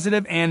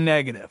 positive and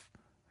negative.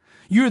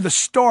 You're the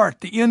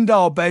start, the end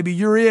all, baby.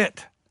 You're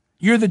it.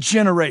 You're the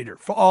generator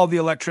for all the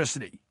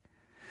electricity.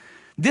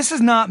 This is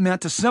not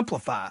meant to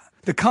simplify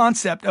the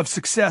concept of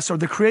success or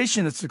the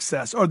creation of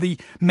success or the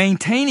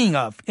maintaining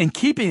of and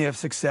keeping of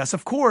success,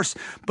 of course,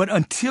 but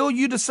until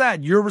you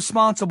decide you're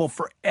responsible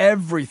for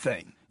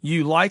everything,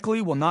 you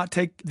likely will not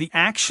take the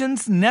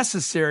actions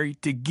necessary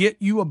to get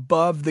you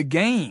above the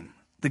game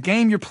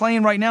you're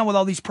playing right now with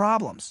all these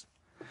problems.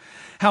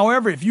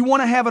 However, if you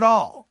want to have it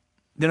all,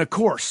 then of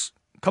course,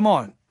 come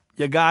on,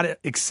 you got to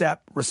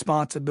accept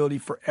responsibility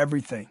for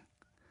everything.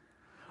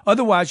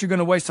 Otherwise, you're going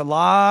to waste a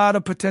lot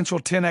of potential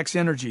 10x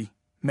energy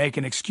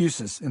making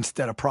excuses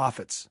instead of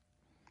profits.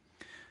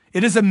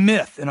 It is a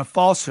myth and a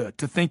falsehood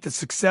to think that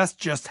success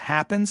just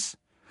happens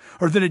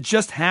or that it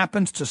just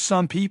happens to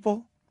some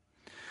people.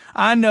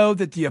 I know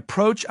that the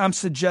approach I'm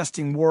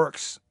suggesting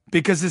works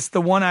because it's the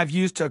one I've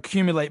used to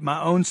accumulate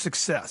my own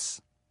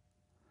success.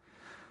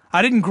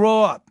 I didn't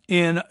grow up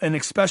in an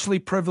especially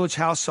privileged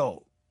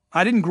household.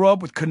 I didn't grow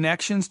up with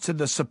connections to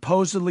the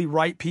supposedly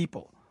right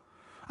people.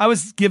 I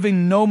was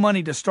given no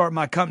money to start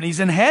my companies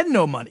and had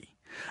no money.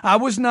 I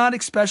was not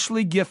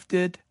especially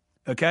gifted,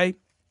 okay?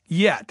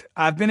 Yet,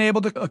 I've been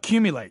able to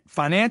accumulate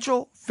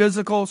financial,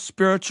 physical,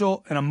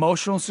 spiritual, and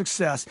emotional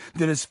success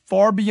that is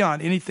far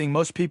beyond anything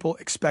most people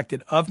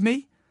expected of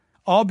me,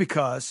 all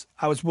because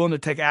I was willing to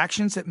take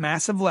actions at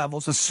massive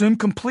levels, assume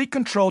complete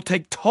control,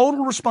 take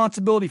total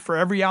responsibility for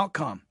every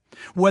outcome.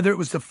 Whether it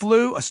was the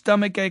flu, a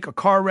stomach ache, a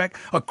car wreck,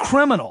 a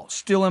criminal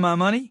stealing my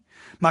money,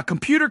 my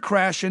computer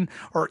crashing,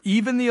 or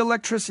even the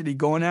electricity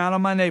going out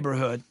on my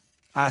neighborhood,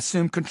 I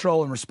assumed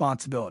control and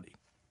responsibility.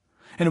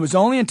 And it was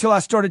only until I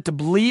started to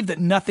believe that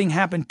nothing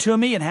happened to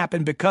me and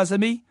happened because of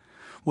me,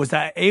 was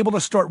I able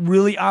to start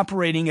really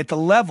operating at the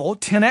level,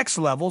 10x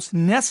levels,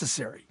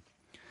 necessary.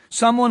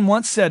 Someone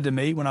once said to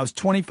me when I was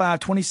 25,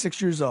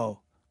 26 years old,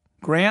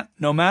 Grant,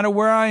 no matter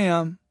where I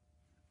am,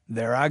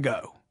 there I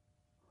go.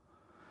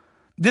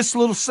 This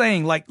little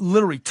saying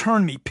literally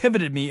turned me,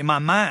 pivoted me in my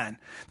mind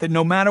that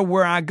no matter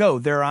where I go,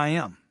 there I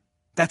am.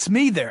 That's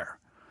me there.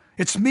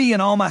 It's me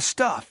and all my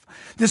stuff.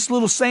 This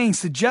little saying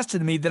suggested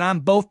to me that I'm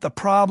both the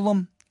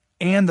problem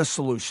and the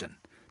solution.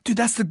 Dude,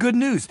 that's the good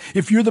news.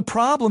 If you're the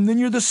problem, then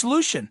you're the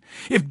solution.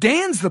 If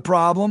Dan's the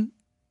problem,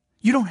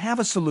 you don't have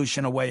a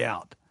solution, a way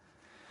out.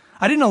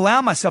 I didn't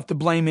allow myself to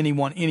blame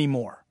anyone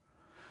anymore.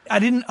 I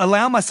didn't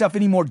allow myself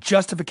any more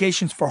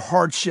justifications for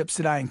hardships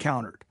that I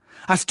encountered.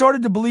 I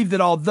started to believe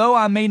that although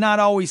I may not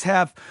always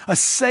have a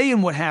say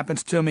in what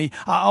happens to me,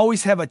 I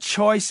always have a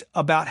choice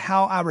about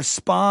how I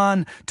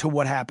respond to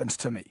what happens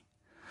to me.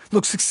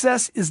 Look,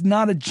 success is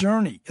not a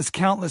journey, as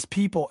countless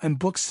people and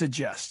books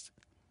suggest.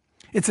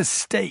 It's a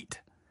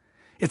state.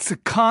 It's a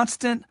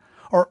constant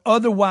or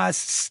otherwise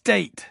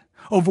state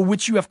over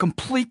which you have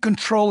complete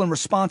control and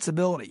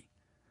responsibility.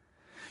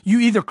 You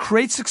either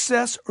create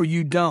success or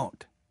you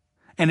don't.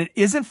 And it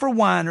isn't for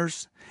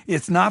whiners.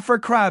 It's not for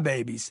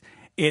crybabies.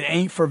 It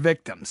ain't for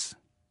victims.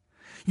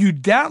 You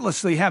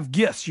doubtlessly have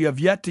gifts you have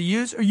yet to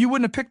use, or you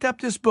wouldn't have picked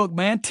up this book,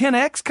 man.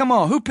 10X? Come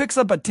on, who picks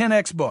up a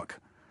 10X book?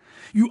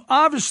 You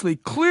obviously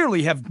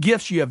clearly have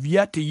gifts you have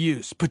yet to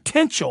use,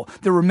 potential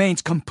that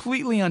remains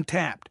completely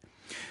untapped.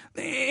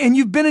 And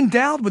you've been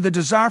endowed with a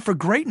desire for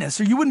greatness,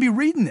 or you wouldn't be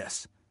reading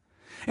this.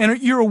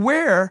 And you're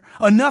aware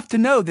enough to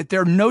know that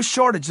there are no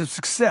shortage of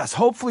success.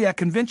 Hopefully I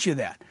convince you of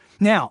that.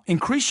 Now,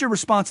 increase your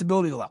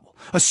responsibility level.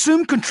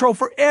 Assume control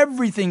for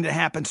everything that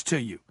happens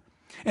to you.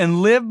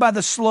 And live by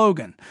the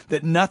slogan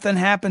that nothing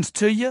happens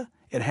to you,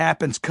 it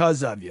happens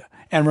 'cause of you.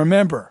 And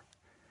remember,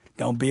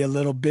 don't be a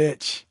little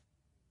bitch.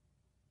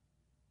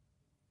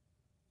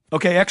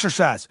 Okay,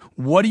 exercise.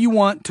 What do you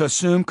want to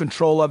assume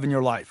control of in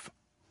your life?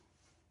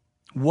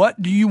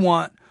 What do you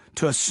want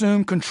to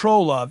assume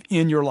control of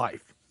in your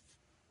life?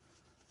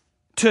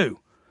 2,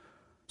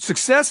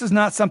 success is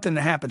not something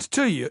that happens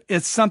to you.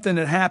 It's something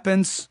that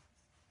happens,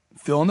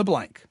 fill in the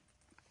blank.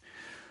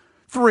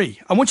 3,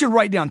 I want you to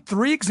write down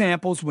 3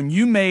 examples when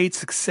you made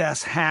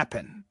success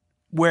happen,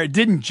 where it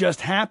didn't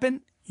just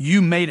happen,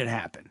 you made it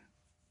happen.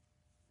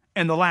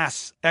 And the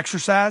last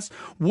exercise,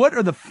 what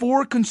are the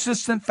 4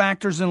 consistent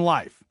factors in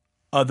life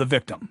of the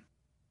victim?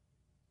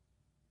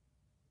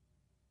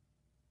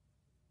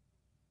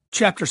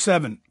 Chapter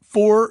 7,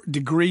 4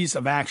 degrees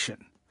of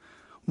action.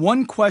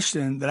 One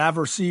question that I've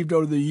received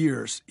over the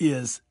years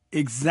is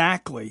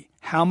exactly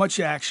how much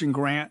action,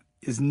 Grant,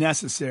 is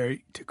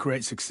necessary to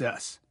create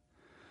success.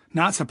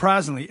 Not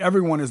surprisingly,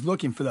 everyone is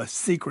looking for the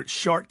secret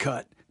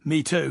shortcut.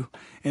 Me too.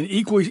 And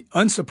equally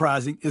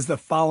unsurprising is the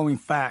following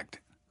fact.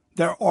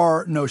 There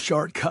are no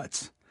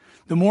shortcuts.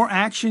 The more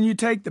action you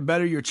take, the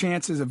better your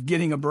chances of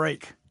getting a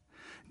break.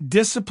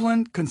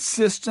 Disciplined,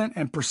 consistent,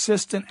 and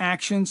persistent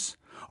actions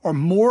are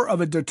more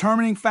of a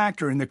determining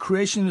factor in the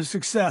creation of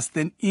success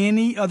than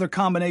any other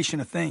combination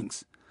of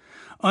things.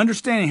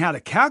 Understanding how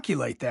to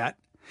calculate that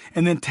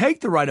and then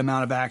take the right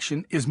amount of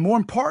action is more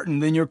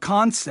important than your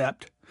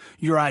concept,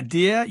 your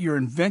idea, your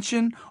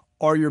invention,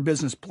 or your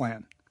business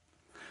plan.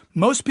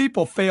 Most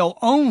people fail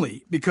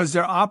only because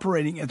they're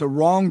operating at the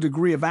wrong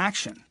degree of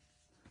action.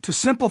 To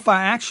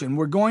simplify action,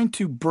 we're going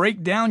to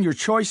break down your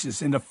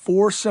choices into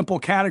 4 simple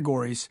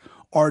categories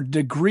or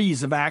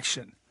degrees of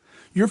action.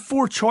 Your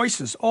 4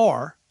 choices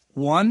are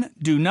 1,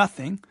 do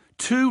nothing,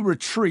 2,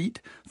 retreat,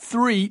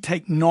 3,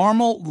 take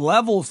normal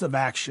levels of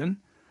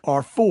action,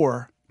 or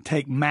 4,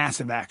 take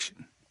massive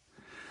action.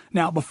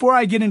 Now, before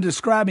I get into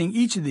describing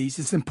each of these,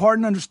 it's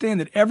important to understand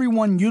that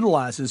everyone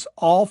utilizes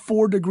all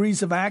 4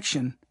 degrees of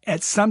action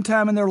at some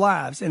time in their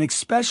lives, and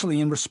especially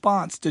in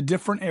response to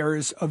different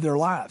areas of their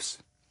lives.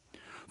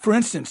 For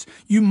instance,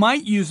 you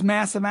might use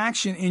massive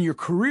action in your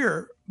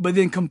career, but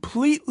then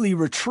completely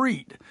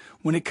retreat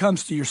when it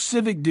comes to your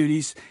civic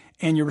duties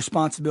and your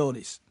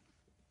responsibilities.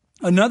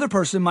 Another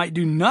person might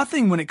do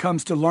nothing when it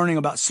comes to learning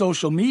about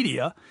social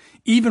media,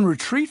 even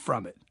retreat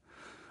from it.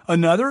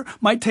 Another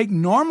might take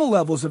normal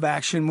levels of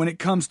action when it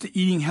comes to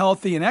eating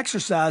healthy and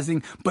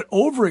exercising, but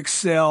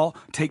overexcel,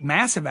 take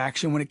massive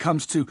action when it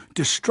comes to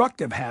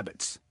destructive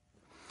habits.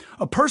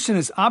 A person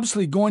is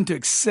obviously going to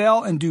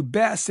excel and do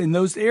best in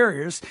those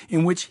areas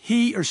in which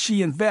he or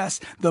she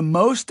invests the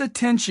most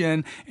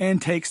attention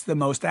and takes the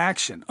most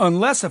action,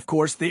 unless, of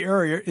course, the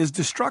area is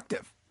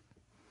destructive.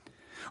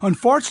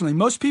 Unfortunately,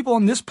 most people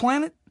on this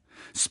planet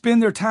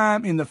spend their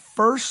time in the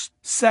 1st,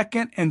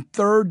 2nd, and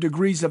 3rd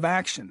degrees of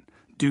action.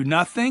 Do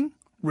nothing,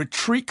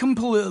 retreat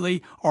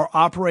completely, or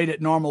operate at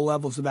normal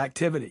levels of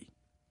activity.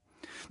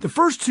 The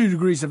first 2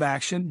 degrees of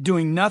action,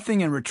 doing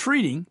nothing and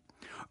retreating,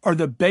 are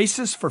the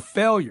basis for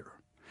failure.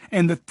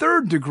 And the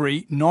 3rd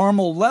degree,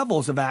 normal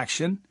levels of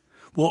action,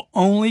 will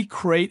only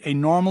create a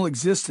normal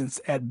existence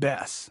at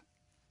best.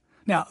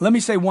 Now, let me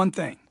say one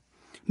thing.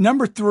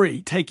 Number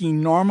 3,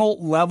 taking normal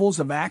levels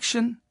of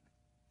action,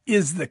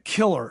 is the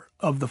killer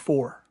of the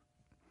 4.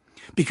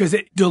 Because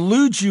it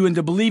deludes you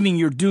into believing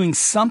you're doing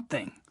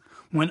something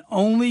when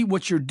only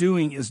what you're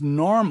doing is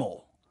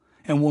normal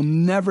and will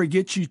never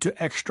get you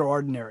to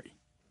extraordinary.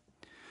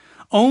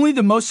 Only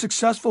the most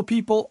successful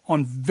people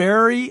on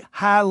very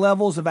high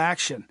levels of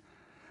action,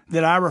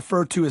 that I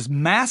refer to as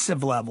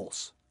massive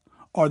levels,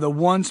 are the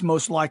ones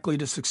most likely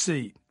to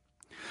succeed.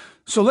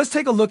 So let's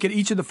take a look at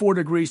each of the 4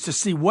 degrees to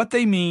see what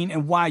they mean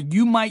and why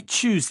you might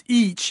choose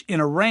each in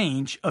a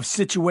range of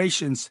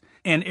situations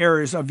and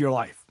areas of your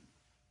life.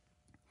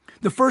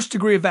 The first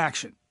degree of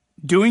action,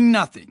 doing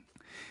nothing.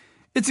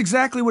 It's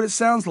exactly what it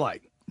sounds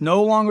like.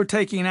 No longer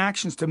taking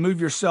actions to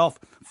move yourself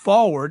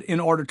forward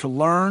in order to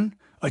learn,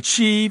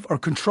 achieve, or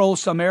control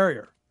some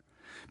area.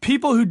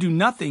 People who do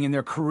nothing in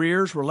their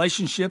careers,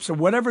 relationships, or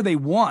whatever they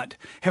want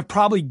have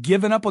probably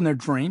given up on their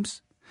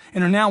dreams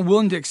and are now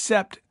willing to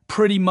accept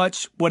pretty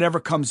much whatever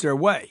comes their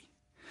way.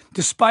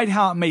 Despite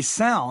how it may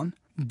sound,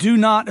 do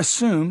not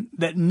assume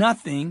that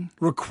nothing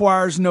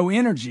requires no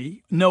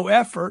energy, no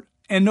effort,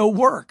 and no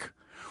work.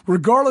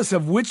 Regardless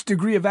of which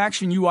degree of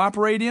action you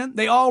operate in,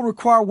 they all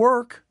require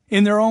work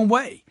in their own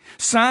way.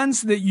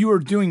 Signs that you are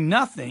doing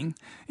nothing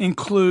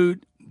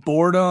include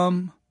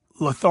boredom,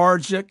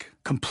 lethargic,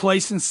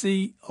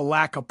 complacency, a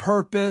lack of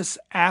purpose,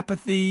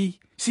 apathy.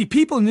 See,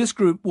 people in this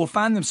group will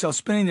find themselves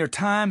spending their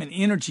time and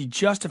energy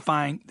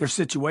justifying their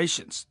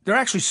situations. They're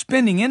actually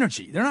spending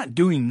energy. They're not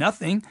doing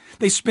nothing.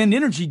 They spend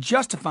energy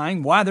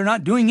justifying why they're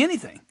not doing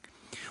anything,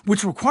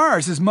 which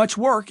requires as much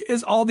work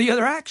as all the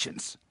other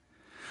actions.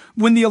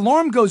 When the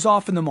alarm goes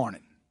off in the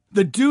morning,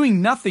 the doing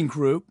nothing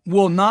group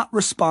will not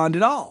respond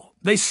at all.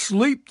 They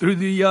sleep through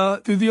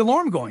the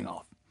alarm going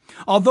off.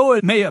 Although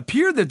it may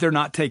appear that they're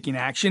not taking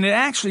action, it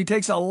actually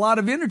takes a lot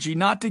of energy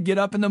not to get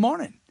up in the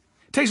morning.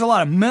 It takes a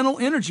lot of mental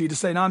energy to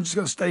say, no, I'm just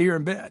going to stay here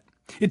in bed.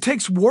 It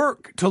takes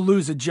work to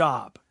lose a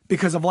job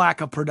because of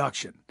lack of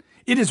production.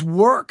 It is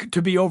work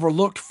to be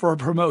overlooked for a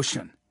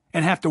promotion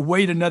and have to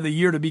wait another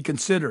year to be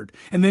considered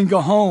and then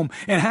go home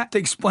and have to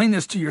explain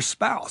this to your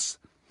spouse.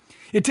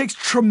 It takes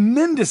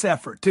tremendous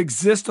effort to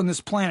exist on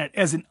this planet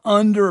as an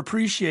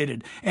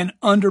underappreciated and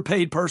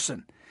underpaid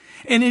person.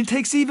 And it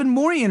takes even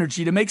more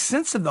energy to make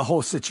sense of the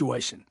whole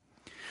situation.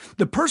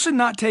 The person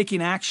not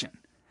taking action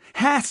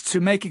has to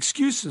make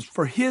excuses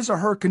for his or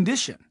her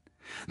condition.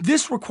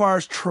 This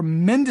requires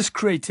tremendous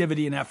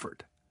creativity and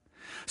effort.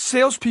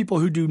 Salespeople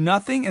who do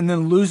nothing and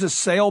then lose a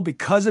sale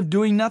because of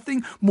doing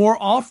nothing more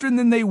often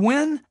than they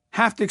win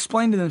have to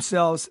explain to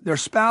themselves, their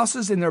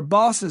spouses, and their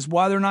bosses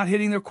why they're not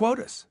hitting their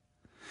quotas.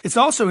 It's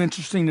also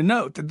interesting to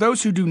note that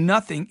those who do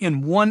nothing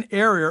in one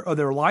area of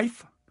their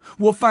life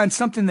will find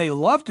something they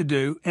love to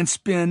do and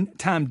spend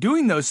time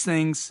doing those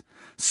things,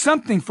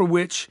 something for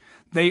which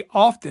they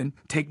often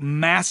take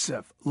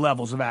massive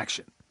levels of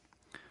action.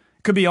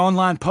 It could be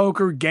online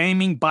poker,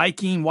 gaming,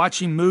 biking,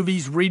 watching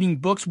movies, reading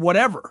books,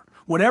 whatever.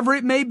 Whatever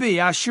it may be,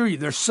 I assure you,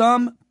 there's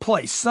some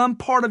place, some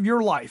part of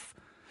your life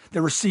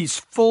that receives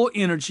full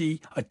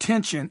energy,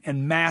 attention,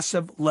 and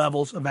massive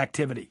levels of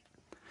activity.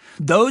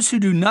 Those who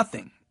do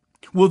nothing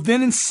will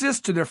then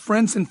insist to their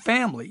friends and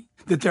family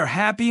that they're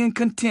happy and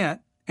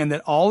content and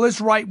that all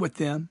is right with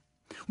them,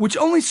 which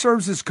only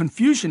serves as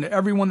confusion to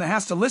everyone that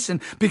has to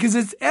listen because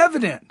it's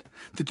evident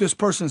that this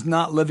person is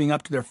not living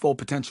up to their full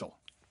potential.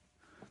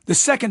 The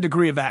second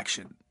degree of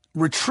action,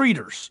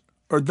 retreaters,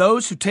 are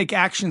those who take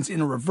actions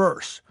in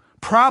reverse,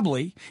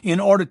 probably in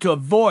order to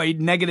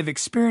avoid negative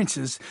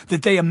experiences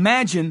that they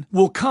imagine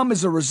will come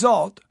as a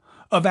result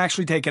of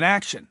actually taking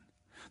action.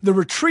 The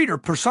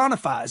retreater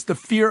personifies the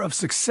fear of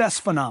success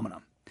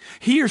phenomenon.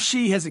 He or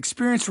she has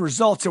experienced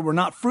results that were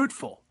not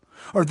fruitful,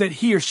 or that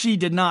he or she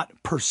did not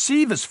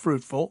perceive as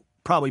fruitful,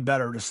 probably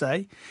better to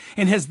say,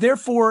 and has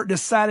therefore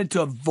decided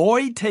to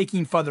avoid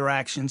taking further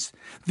actions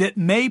that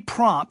may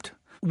prompt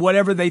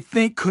whatever they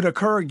think could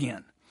occur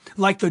again.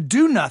 Like the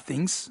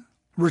do-nothings,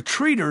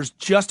 retreaters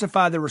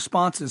justify their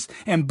responses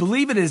and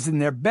believe it is in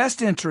their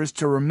best interest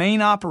to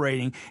remain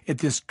operating at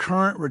this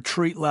current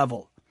retreat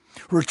level.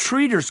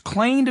 Retreaters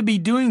claim to be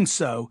doing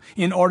so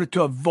in order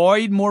to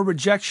avoid more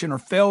rejection or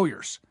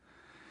failures.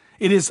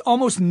 It is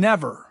almost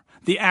never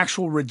the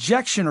actual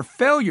rejection or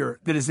failure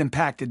that has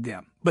impacted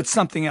them, but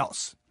something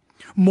else.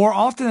 More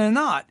often than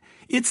not,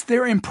 it's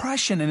their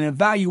impression and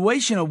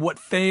evaluation of what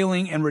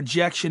failing and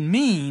rejection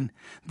mean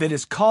that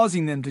is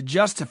causing them to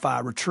justify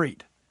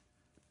retreat.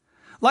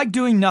 Like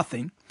doing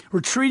nothing,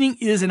 retreating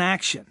is an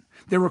action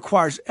that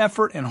requires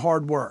effort and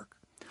hard work.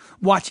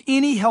 Watch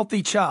any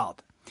healthy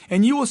child,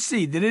 and you will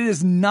see that it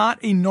is not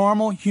a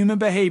normal human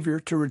behavior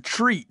to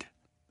retreat.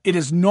 It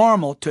is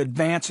normal to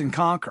advance and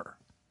conquer.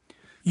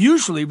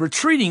 Usually,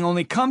 retreating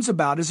only comes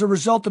about as a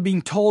result of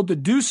being told to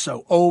do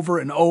so over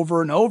and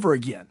over and over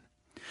again.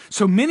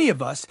 So many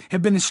of us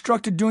have been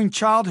instructed during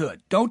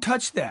childhood, don't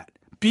touch that,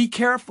 be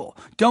careful,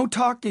 don't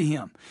talk to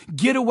him,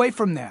 get away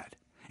from that,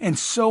 and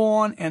so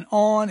on and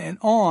on and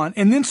on,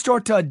 and then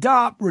start to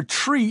adopt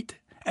retreat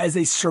as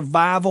a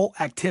survival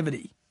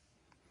activity.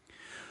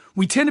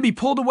 We tend to be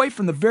pulled away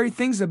from the very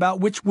things about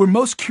which we're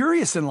most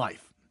curious in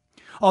life.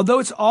 Although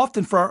it's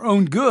often for our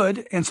own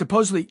good and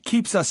supposedly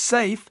keeps us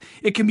safe,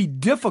 it can be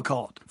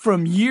difficult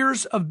from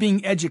years of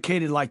being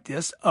educated like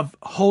this, of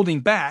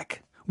holding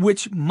back,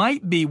 which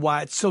might be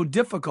why it's so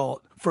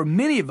difficult for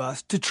many of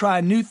us to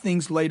try new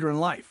things later in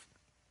life.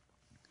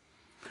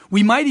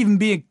 We might even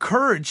be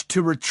encouraged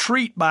to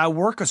retreat by a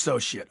work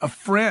associate, a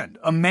friend,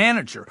 a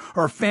manager,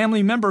 or a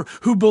family member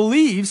who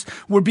believes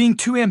we're being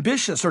too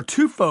ambitious or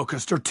too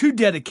focused or too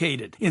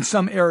dedicated in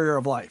some area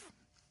of life.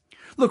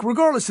 Look,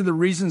 regardless of the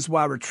reasons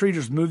why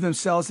retreaters move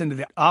themselves into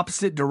the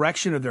opposite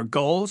direction of their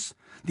goals,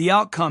 the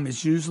outcome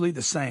is usually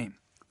the same.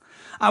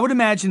 I would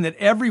imagine that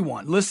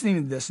everyone listening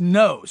to this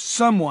knows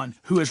someone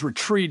who has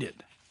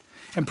retreated.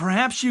 And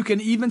perhaps you can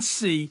even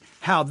see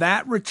how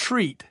that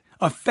retreat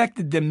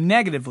affected them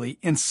negatively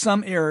in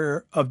some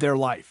area of their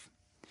life.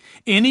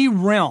 Any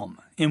realm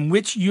in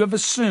which you have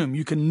assumed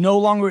you can no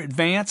longer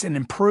advance and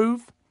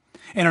improve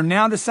and are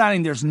now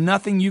deciding there's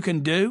nothing you can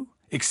do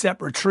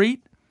except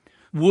retreat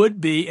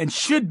would be and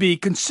should be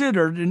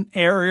considered an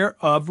area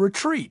of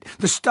retreat.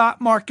 The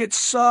stock market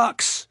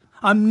sucks.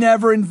 I'm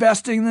never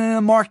investing in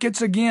the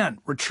markets again.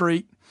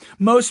 Retreat.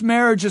 Most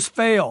marriages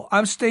fail.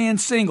 I'm staying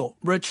single.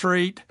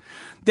 Retreat.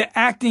 The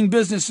acting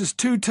business is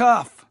too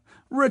tough.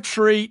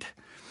 Retreat.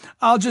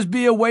 I'll just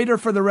be a waiter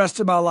for the rest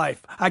of my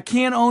life. I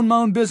can't own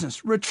my own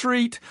business.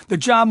 Retreat. The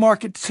job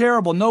market's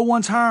terrible. No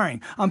one's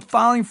hiring. I'm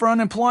filing for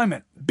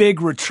unemployment.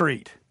 Big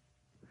retreat.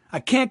 I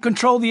can't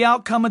control the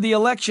outcome of the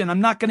election. I'm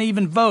not going to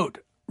even vote.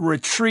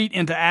 Retreat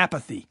into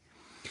apathy.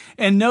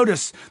 And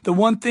notice the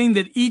one thing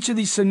that each of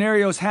these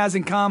scenarios has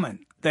in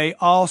common. They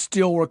all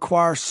still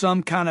require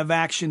some kind of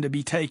action to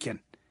be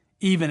taken,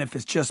 even if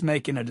it's just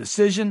making a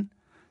decision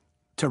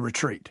to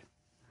retreat.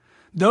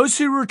 Those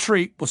who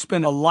retreat will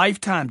spend a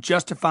lifetime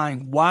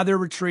justifying why they're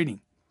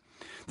retreating.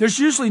 There's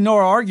usually no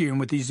arguing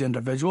with these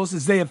individuals,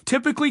 as they have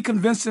typically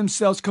convinced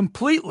themselves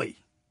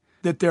completely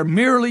that they're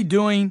merely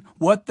doing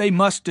what they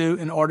must do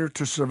in order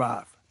to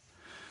survive.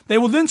 They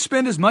will then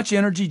spend as much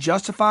energy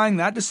justifying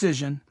that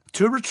decision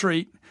to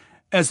retreat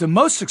as the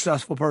most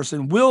successful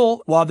person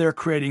will while they're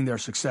creating their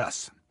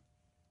success.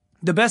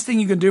 The best thing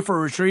you can do for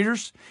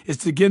retreaters is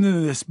to give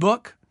them this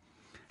book,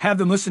 have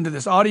them listen to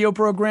this audio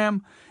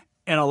program,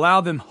 and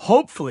allow them,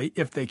 hopefully,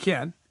 if they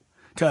can,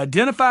 to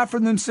identify for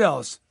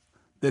themselves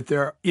that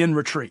they're in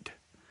retreat.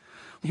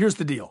 Here's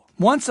the deal.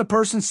 Once a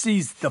person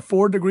sees the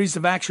 4 degrees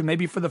of action,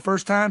 maybe for the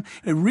first time,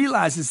 and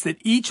realizes that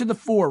each of the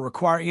 4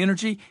 require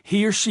energy,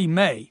 he or she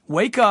may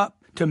wake up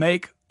to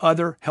make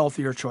other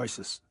healthier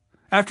choices.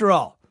 After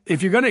all,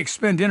 if you're going to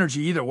expend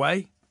energy either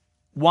way,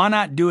 why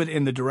not do it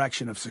in the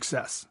direction of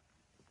success?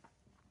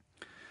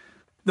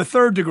 The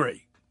 3rd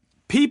degree.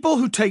 People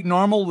who take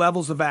normal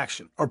levels of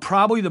action are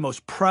probably the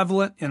most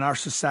prevalent in our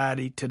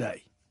society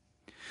today.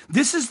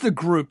 This is the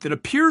group that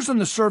appears on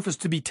the surface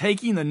to be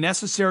taking the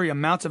necessary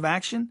amounts of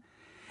action,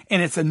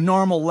 and it's a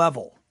normal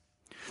level.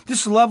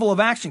 This level of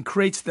action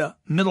creates the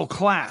middle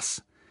class.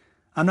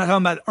 I'm not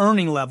talking about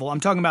earning level. I'm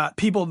talking about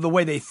people, the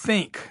way they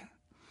think.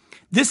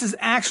 This is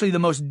actually the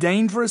most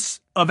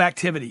dangerous of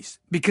activities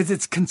because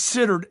it's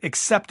considered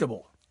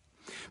acceptable.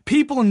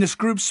 People in this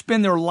group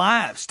spend their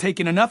lives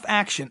taking enough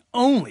action,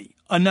 only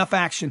enough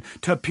action,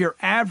 to appear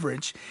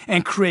average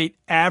and create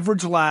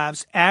average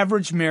lives,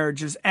 average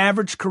marriages,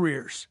 average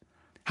careers.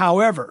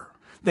 However,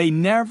 they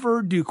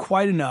never do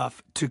quite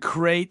enough to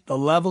create the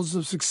levels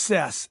of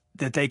success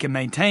that they can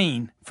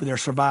maintain for their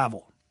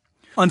survival.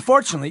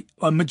 Unfortunately,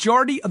 a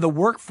majority of the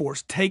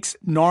workforce takes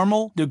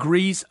normal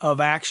degrees of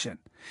action.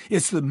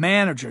 It's the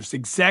managers,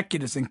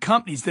 executives, and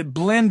companies that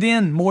blend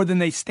in more than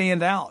they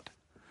stand out.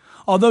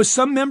 Although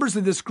some members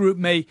of this group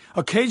may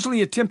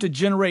occasionally attempt to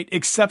generate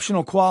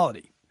exceptional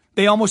quality,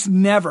 they almost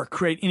never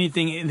create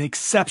anything in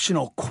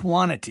exceptional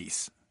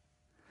quantities.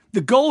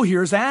 The goal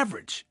here is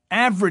average.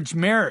 Average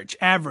marriage,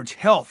 average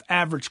health,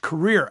 average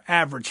career,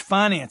 average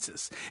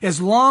finances. As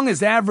long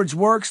as average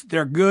works,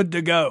 they're good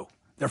to go.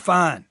 They're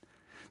fine.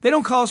 They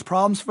don't cause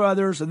problems for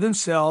others or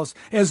themselves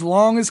as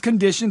long as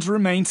conditions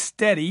remain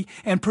steady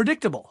and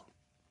predictable.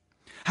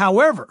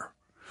 However,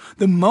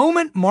 the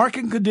moment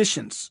market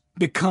conditions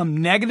become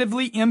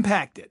negatively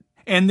impacted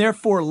and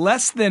therefore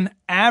less than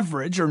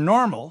average or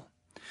normal,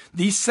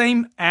 these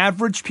same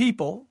average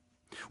people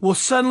will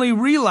suddenly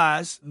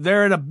realize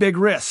they're at a big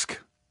risk.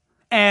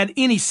 Add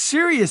any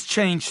serious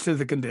change to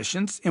the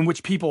conditions in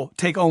which people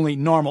take only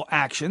normal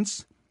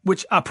actions,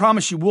 which I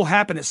promise you will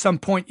happen at some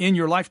point in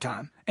your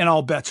lifetime, and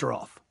all bets are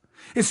off.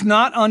 It's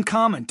not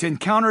uncommon to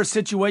encounter a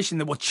situation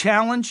that will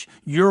challenge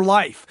your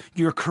life,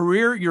 your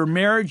career, your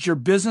marriage, your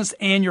business,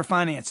 and your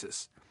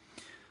finances.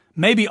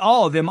 Maybe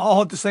all of them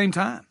all at the same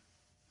time.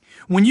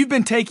 When you've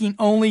been taking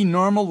only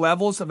normal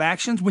levels of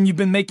actions, when you've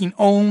been making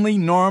only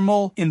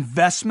normal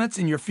investments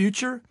in your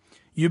future,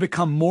 you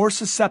become more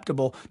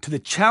susceptible to the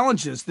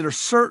challenges that are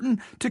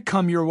certain to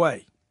come your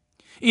way.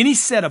 Any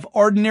set of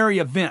ordinary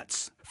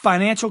events,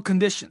 financial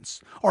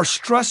conditions, or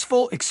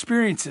stressful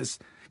experiences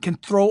can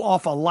throw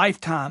off a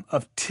lifetime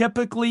of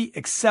typically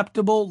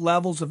acceptable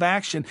levels of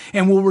action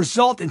and will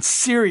result in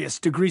serious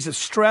degrees of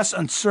stress,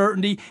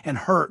 uncertainty, and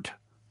hurt.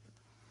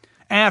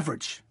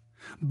 Average,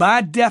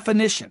 by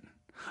definition,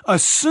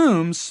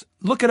 assumes,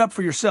 look it up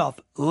for yourself,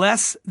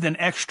 less than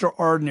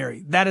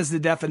extraordinary. That is the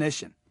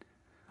definition.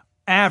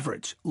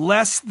 Average,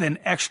 less than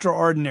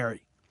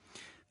extraordinary.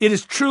 It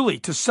is truly,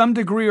 to some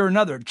degree or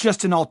another,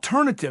 just an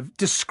alternative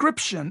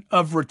description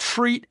of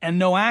retreat and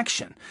no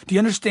action. Do you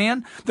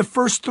understand? The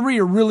first 3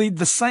 are really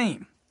the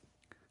same.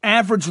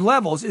 Average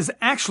levels is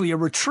actually a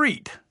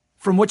retreat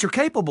from what you're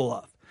capable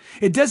of.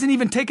 It doesn't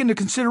even take into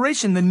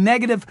consideration the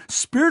negative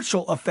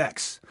spiritual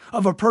effects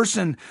of a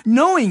person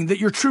knowing that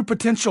your true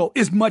potential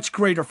is much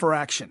greater for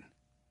action.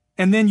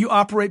 And then you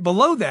operate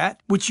below that,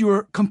 which you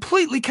are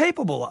completely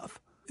capable of.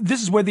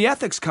 This is where the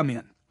ethics come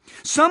in.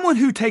 Someone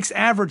who takes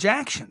average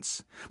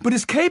actions, but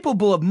is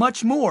capable of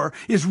much more,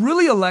 is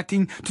really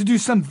electing to do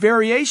some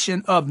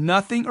variation of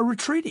nothing or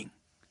retreating.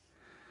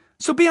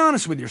 So be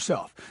honest with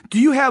yourself. Do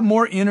you have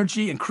more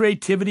energy and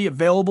creativity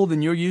available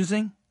than you're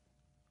using?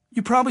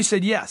 You probably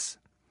said yes.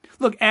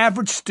 Look,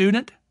 average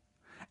student,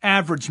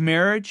 average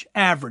marriage,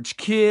 average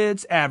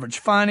kids, average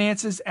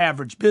finances,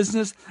 average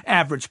business,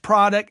 average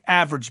product,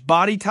 average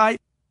body type.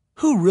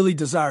 Who really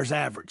desires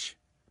average?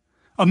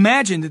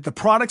 Imagine that the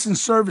products and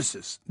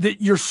services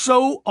that you're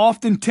so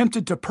often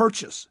tempted to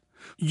purchase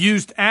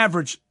used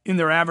average in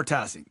their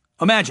advertising.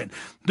 Imagine,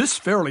 this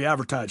fairly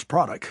advertised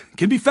product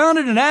can be found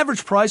at an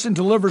average price and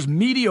delivers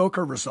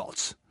mediocre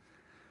results.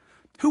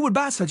 Who would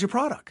buy such a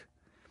product?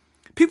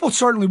 People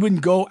certainly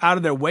wouldn't go out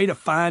of their way to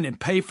find and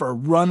pay for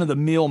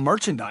run-of-the-mill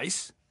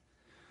merchandise.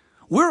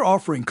 We're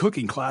offering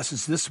cooking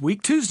classes this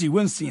week, Tuesday,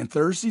 Wednesday, and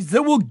Thursdays,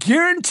 that will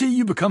guarantee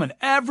you become an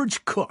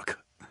average cook.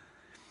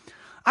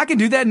 I can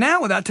do that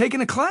now without taking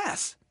a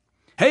class.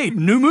 Hey,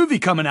 new movie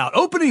coming out,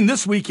 opening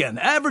this weekend,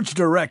 average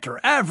director,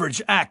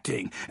 average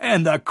acting,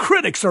 and the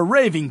critics are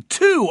raving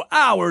 2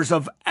 hours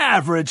of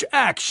average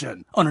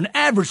action on an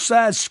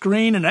average-sized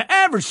screen in an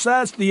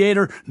average-sized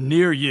theater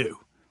near you.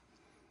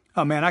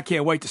 Oh man, I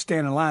can't wait to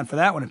stand in line for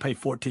that one and pay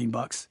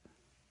 $14.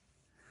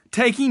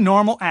 Taking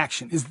normal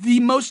action is the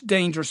most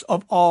dangerous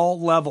of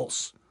all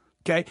levels.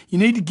 Okay, you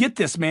need to get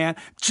this, man.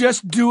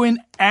 Just doing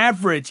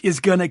average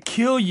is going to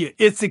kill you.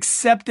 It's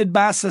accepted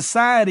by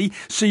society,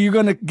 so you're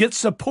going to get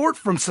support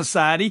from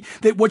society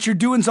that what you're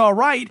doing is all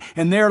right,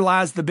 and there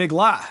lies the big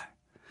lie.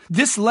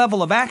 This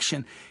level of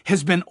action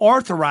has been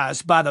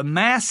authorized by the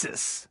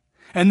masses,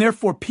 and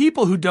therefore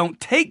people who don't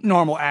take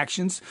normal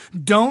actions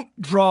don't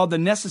draw the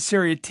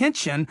necessary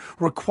attention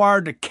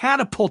required to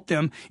catapult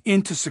them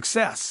into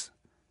success.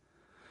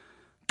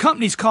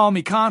 Companies call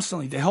me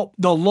constantly to help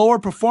the lower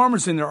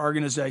performers in their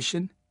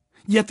organization,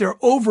 yet they're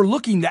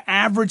overlooking the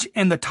average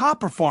and the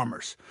top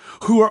performers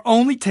who are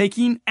only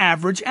taking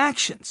average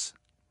actions.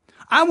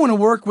 I want to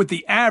work with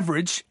the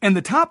average and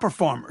the top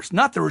performers,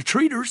 not the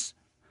retreaters,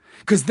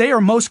 because they are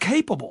most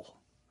capable.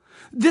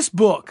 This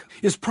book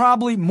is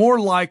probably more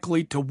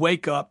likely to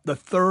wake up the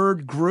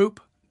third group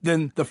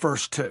than the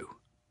first two.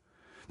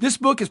 This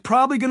book is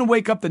probably going to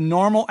wake up the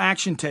normal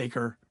action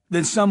taker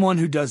than someone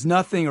who does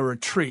nothing or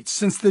retreats.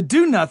 Since the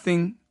do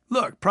nothing,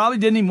 look, probably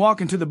didn't even walk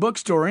into the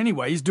bookstore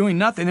anyway. He's doing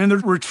nothing. And the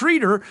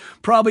retreater,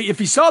 probably, if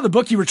he saw the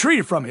book, he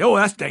retreated from me. Oh,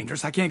 that's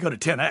dangerous. I can't go to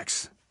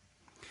 10X.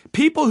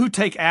 People who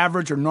take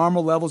average or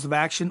normal levels of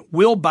action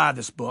will buy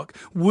this book,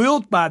 will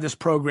buy this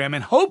program,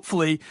 and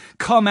hopefully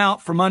come out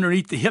from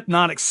underneath the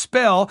hypnotic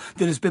spell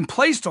that has been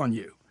placed on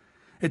you.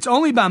 It's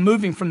only by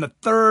moving from the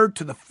third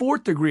to the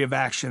fourth degree of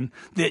action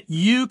that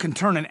you can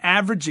turn an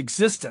average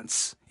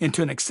existence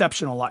into an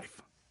exceptional life.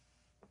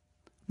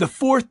 The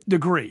fourth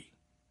degree,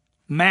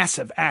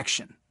 massive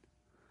action.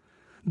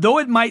 Though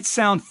it might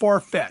sound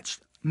far-fetched,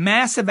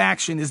 massive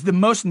action is the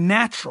most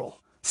natural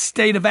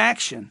state of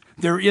action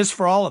there is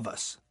for all of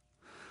us.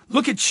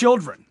 Look at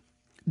children.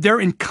 They're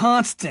in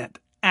constant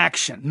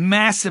action,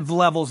 massive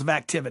levels of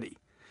activity.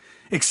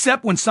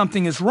 Except when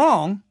something is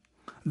wrong,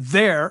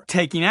 they're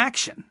taking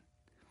action.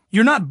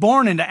 You're not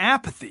born into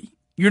apathy.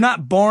 You're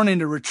not born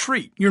into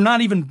retreat. You're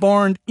not even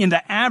born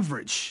into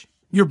average.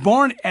 You're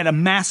born at a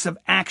massive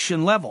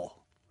action level.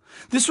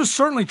 This was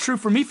certainly true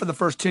for me for the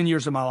first 10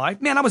 years of my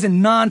life. Man, I was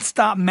in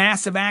nonstop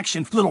massive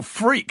action, little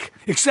freak.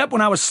 Except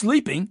when I was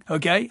sleeping,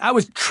 okay? I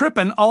was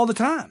tripping all the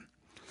time.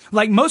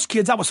 Like most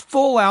kids, I was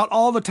full out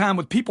all the time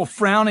with people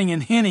frowning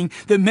and hinting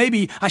that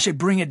maybe I should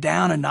bring it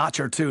down a notch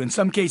or two. In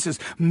some cases,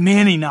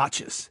 many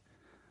notches.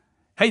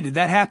 Hey, did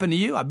that happen to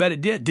you? I bet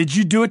it did. Did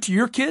you do it to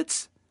your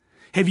kids?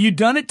 Have you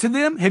done it to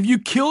them? Have you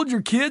killed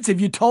your kids?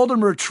 Have you told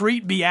them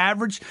retreat, be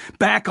average,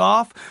 back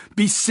off,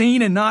 be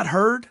seen and not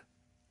heard?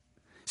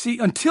 See,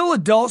 until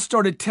adults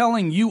started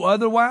telling you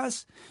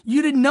otherwise,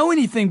 you didn't know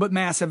anything but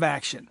massive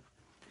action.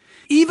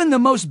 Even the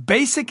most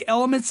basic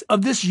elements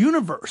of this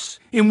universe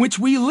in which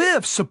we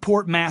live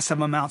support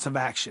massive amounts of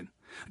action.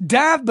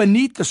 Dive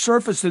beneath the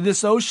surface of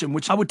this ocean,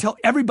 which I would tell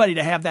everybody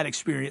to have that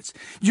experience.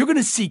 You're going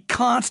to see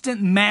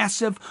constant,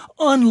 massive,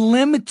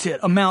 unlimited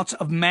amounts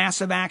of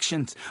massive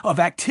actions, of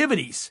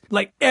activities,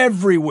 like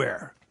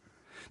everywhere.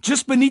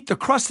 Just beneath the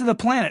crust of the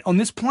planet, on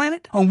this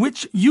planet on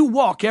which you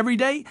walk every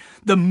day,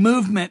 the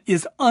movement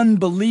is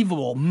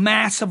unbelievable.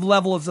 Massive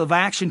levels of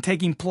action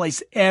taking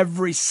place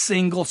every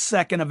single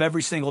second of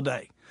every single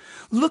day.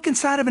 Look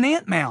inside of an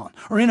ant mound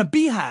or in a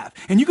beehive,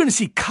 and you're going to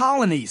see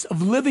colonies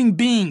of living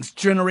beings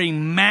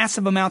generating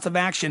massive amounts of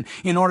action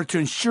in order to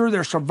ensure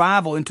their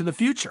survival into the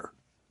future.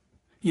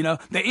 You know,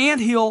 the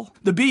anthill,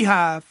 the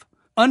beehive,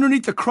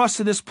 underneath the crust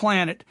of this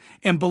planet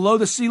and below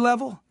the sea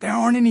level, there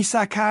aren't any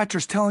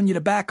psychiatrists telling you to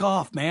back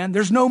off, man.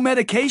 There's no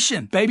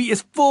medication, baby.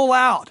 It's full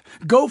out.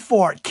 Go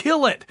for it.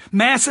 Kill it.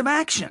 Massive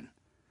action.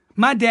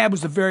 My dad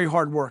was a very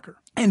hard worker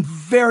and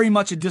very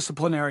much a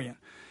disciplinarian,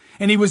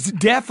 and he was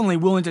definitely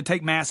willing to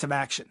take massive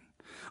action.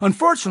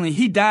 Unfortunately,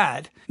 he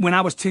died when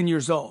I was 10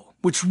 years old,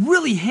 which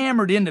really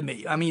hammered into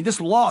me. I mean, this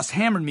loss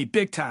hammered me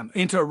big time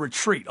into a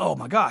retreat. Oh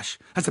my gosh,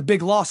 that's a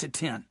big loss at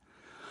 10.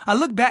 I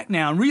look back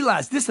now and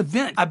realize this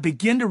event, I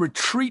began to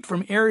retreat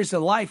from areas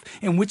of life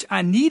in which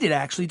I needed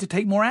actually to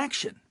take more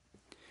action.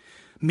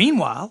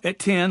 Meanwhile, at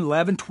 10,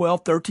 11,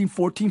 12, 13,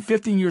 14,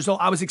 15 years old,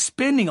 I was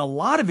expending a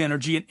lot of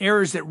energy in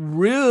areas that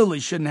really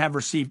shouldn't have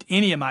received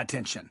any of my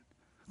attention.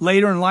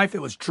 Later in life,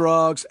 it was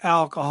drugs,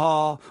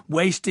 alcohol,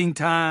 wasting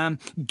time,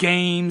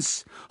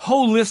 games,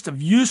 whole list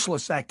of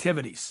useless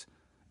activities.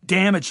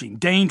 Damaging,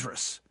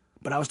 dangerous.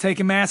 But I was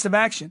taking massive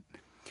action.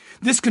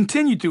 This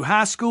continued through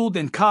high school,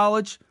 then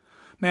college.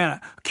 Man,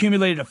 I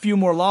accumulated a few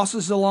more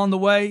losses along the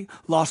way.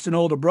 Lost an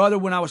older brother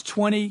when I was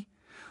 20.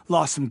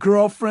 Lost some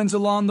girlfriends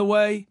along the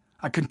way.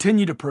 I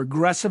continued to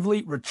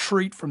progressively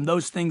retreat from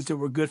those things that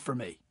were good for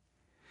me.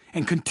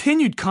 And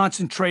continued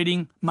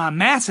concentrating my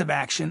massive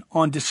action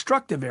on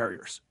destructive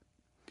areas.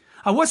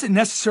 I wasn't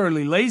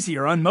necessarily lazy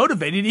or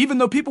unmotivated, even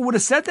though people would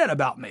have said that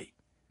about me.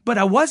 But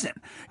I wasn't.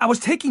 I was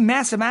taking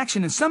massive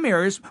action in some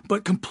areas,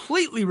 but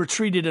completely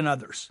retreated in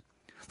others.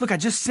 Look, I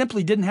just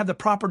simply didn't have the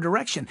proper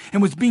direction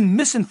and was being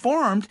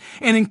misinformed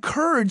and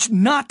encouraged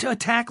not to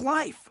attack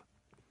life.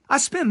 I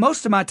spent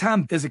most of my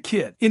time as a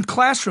kid in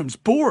classrooms,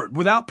 bored,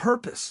 without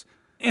purpose,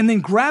 and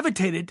then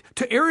gravitated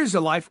to areas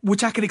of life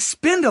which I could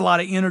expend a lot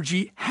of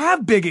energy,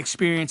 have big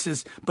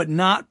experiences, but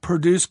not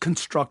produce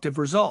constructive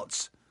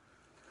results.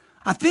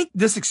 I think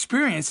this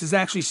experience is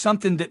actually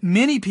something that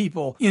many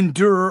people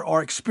endure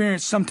or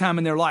experience sometime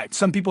in their life.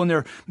 Some people in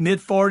their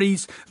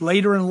mid-40s,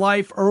 later in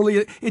life,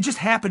 early. It just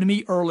happened to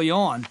me early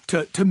on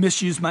to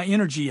misuse my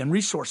energy and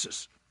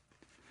resources.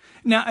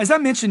 Now, as I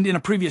mentioned in a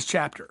previous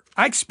chapter,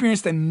 I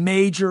experienced a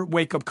major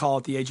wake-up call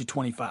at the age of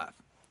 25.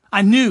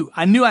 I knew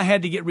I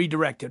had to get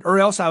redirected, or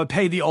else I would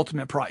pay the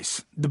ultimate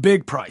price, the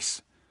big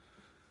price.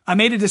 I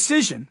made a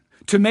decision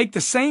to make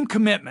the same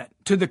commitment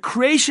to the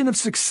creation of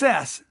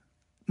success,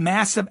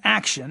 massive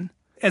action,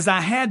 as I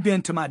had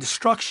been to my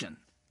destruction.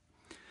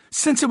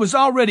 Since it was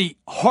already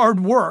hard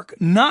work,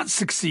 not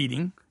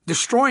succeeding,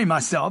 destroying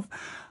myself,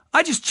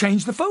 I just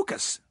changed the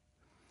focus.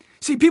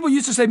 See, people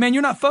used to say, man,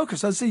 you're not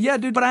focused. I'd say, yeah,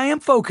 dude, but I am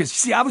focused.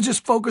 See, I was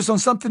just focused on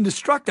something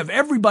destructive.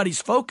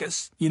 Everybody's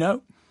focused, you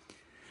know.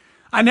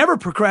 I never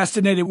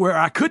procrastinated where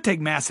I could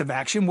take massive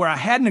action, where I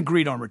hadn't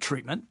agreed on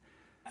retreatment.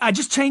 I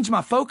just changed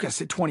my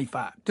focus at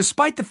 25.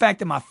 Despite the fact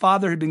that my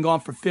father had been gone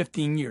for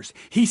 15 years,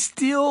 he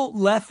still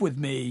left with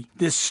me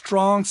this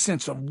strong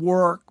sense of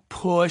work,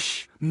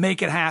 push,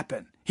 make it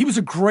happen. He was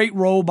a great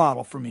role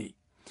model for me.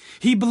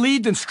 He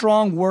believed in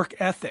strong work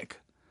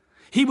ethic.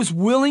 He was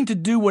willing to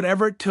do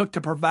whatever it took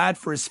to provide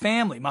for his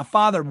family. My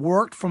father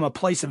worked from a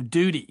place of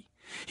duty.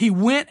 He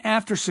went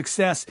after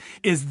success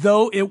as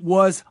though it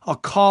was a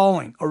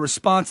calling, a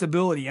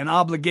responsibility, an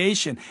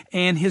obligation,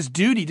 and his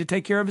duty to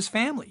take care of his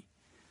family.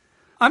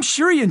 I'm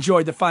sure he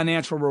enjoyed the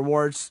financial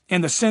rewards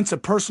and the sense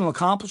of personal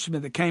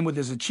accomplishment that came with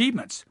his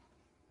achievements.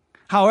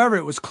 However,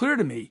 it was clear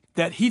to me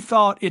that he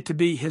thought it to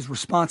be his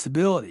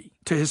responsibility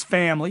to his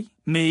family,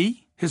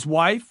 me, his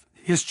wife,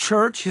 his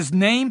church, his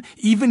name,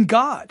 even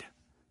God.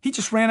 He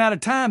just ran out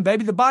of time,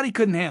 baby. The body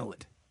couldn't handle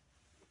it.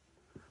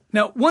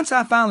 Now, once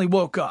I finally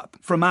woke up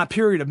from my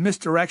period of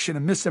misdirection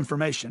and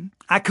misinformation,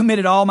 I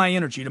committed all my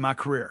energy to my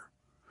career.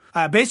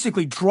 I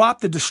basically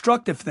dropped the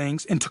destructive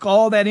things and took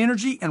all that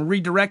energy and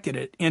redirected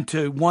it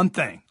into one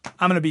thing.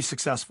 I'm going to be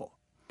successful.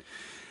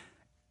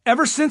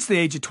 Ever since the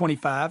age of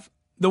 25,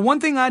 the one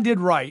thing I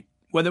did right,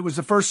 whether it was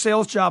the first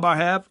sales job I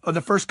have or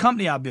the first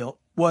company I built,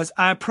 was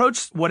I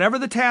approached whatever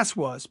the task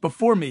was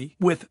before me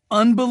with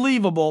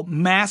unbelievable,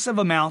 massive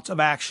amounts of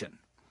action.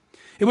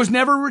 It was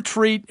never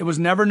retreat. It was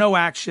never no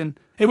action.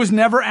 It was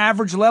never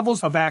average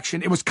levels of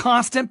action. It was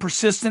constant,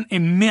 persistent,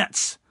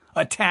 immense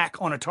attack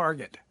on a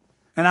target.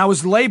 And I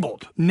was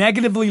labeled,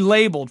 negatively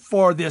labeled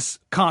for this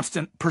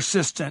constant,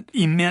 persistent,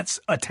 immense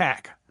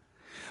attack.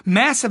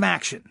 Massive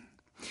action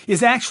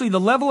is actually the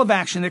level of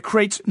action that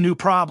creates new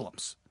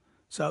problems.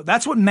 So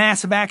that's what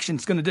massive action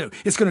is going to do.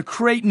 It's going to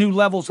create new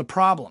levels of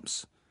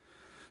problems.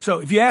 So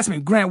if you ask me,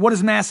 Grant, what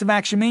does massive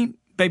action mean?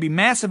 Baby,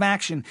 massive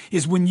action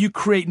is when you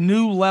create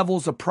new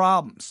levels of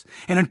problems.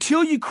 And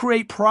until you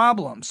create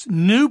problems,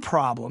 new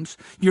problems,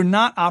 you're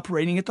not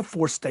operating at the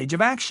fourth stage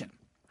of action.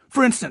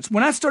 For instance,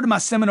 when I started my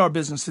seminar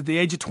business at the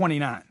age of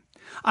 29,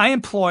 I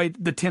employed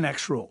the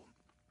 10X rule.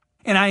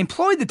 And I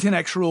employed the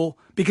 10X rule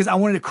because I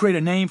wanted to create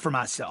a name for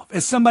myself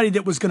as somebody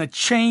that was going to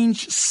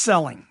change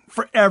selling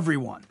for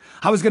everyone.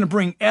 I was going to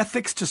bring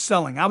ethics to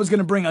selling. I was going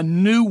to bring a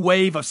new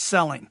wave of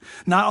selling.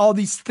 Not all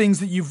these things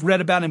that you've read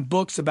about in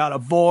books about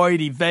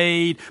avoid,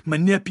 evade,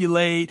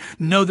 manipulate,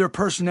 know their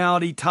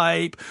personality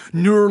type,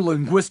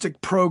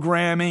 neuro-linguistic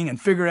programming,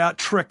 and figure out,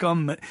 trick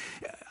them.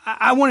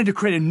 I wanted to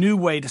create a new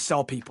way to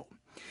sell people.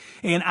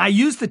 And I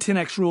used the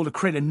 10X rule to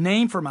create a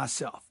name for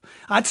myself.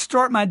 I'd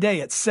start my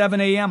day at 7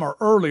 a.m. or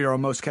earlier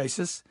in most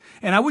cases,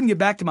 and I wouldn't get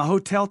back to my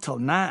hotel till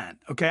 9.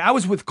 Okay, I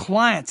was with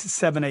clients at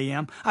 7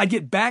 a.m. I'd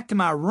get back to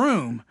my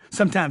room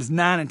sometimes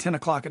 9 and 10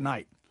 o'clock at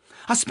night.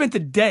 I spent the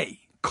day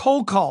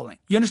cold calling.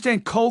 You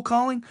understand cold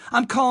calling?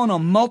 I'm calling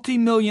on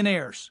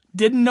multimillionaires.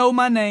 Didn't know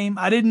my name.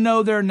 I didn't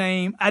know their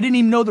name. I didn't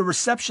even know the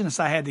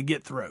receptionist I had to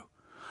get through.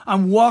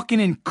 I'm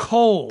walking in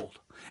cold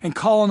and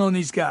calling on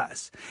these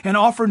guys and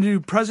offering to do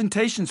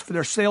presentations for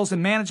their sales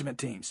and management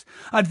teams.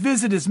 I'd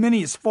visit as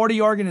many as 40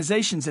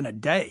 organizations in a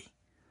day.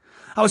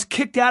 I was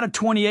kicked out of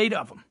 28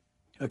 of them,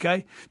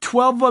 okay?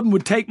 12 of them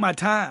would take my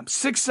time.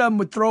 6 of them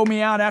would throw me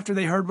out after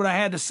they heard what I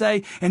had to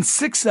say, and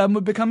 6 of them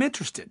would become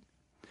interested.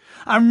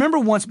 I remember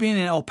once being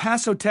in El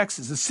Paso,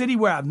 Texas, a city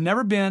where I've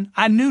never been.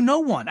 I knew no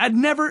one. I'd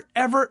never,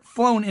 ever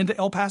flown into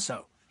El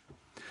Paso.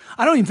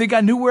 I don't even think I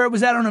knew where it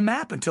was at on a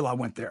map until I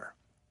went there.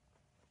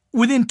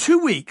 Within 2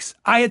 weeks,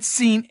 I had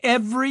seen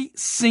every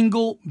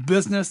single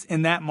business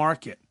in that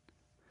market.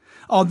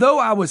 Although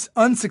I was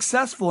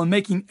unsuccessful in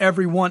making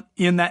everyone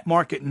in that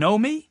market know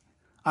me,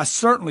 I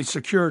certainly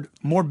secured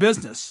more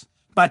business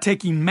by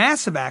taking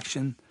massive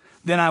action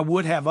than I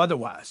would have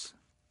otherwise.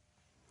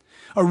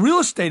 A real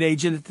estate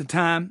agent at the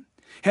time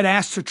had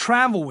asked to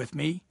travel with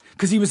me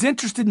because he was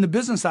interested in the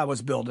business I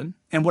was building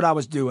and what I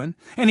was doing,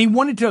 and he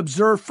wanted to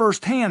observe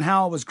firsthand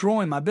how I was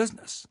growing my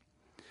business.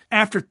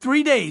 After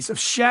 3 days of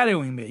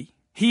shadowing me,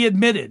 he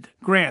admitted,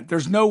 Grant,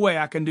 there's no way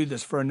I can do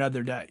this for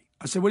another day.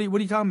 I said, what are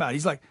you talking about?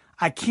 He's like,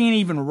 I can't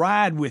even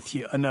ride with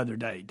you another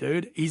day,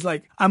 dude. He's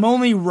like, I'm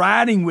only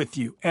riding with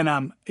you and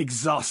I'm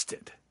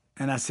exhausted.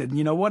 And I said,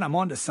 you know what? I'm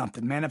onto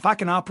something, man. If I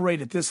can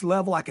operate at this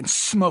level, I can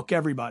smoke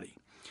everybody.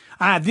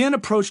 I then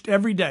approached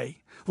every day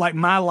like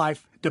my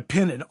life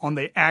depended on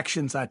the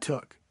actions I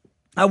took.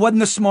 I wasn't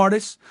the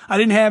smartest. I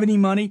didn't have any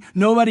money.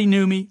 Nobody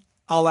knew me.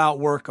 I'll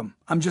outwork them.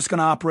 I'm just going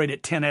to operate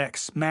at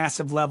 10x,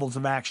 massive levels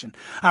of action.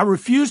 I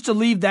refused to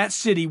leave that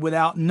city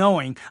without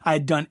knowing I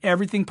had done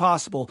everything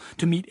possible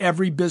to meet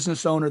every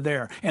business owner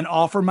there and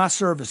offer my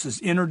services,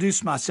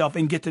 introduce myself,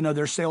 and get to know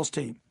their sales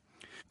team.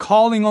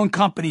 Calling on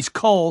companies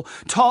cold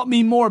taught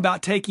me more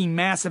about taking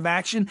massive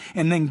action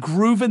and then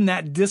grooving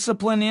that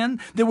discipline in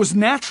that was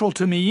natural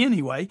to me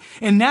anyway,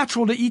 and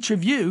natural to each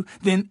of you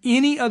than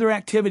any other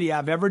activity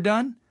I've ever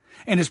done,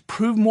 and has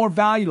proved more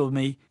valuable to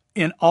me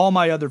in all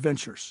my other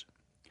ventures.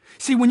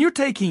 See, when you're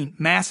taking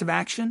massive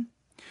action,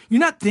 you're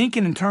not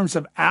thinking in terms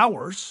of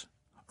hours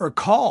or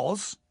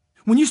calls.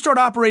 When you start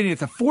operating at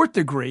the 4th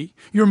degree,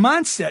 your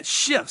mindset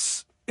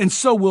shifts, and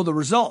so will the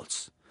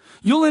results.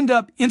 You'll end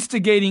up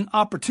instigating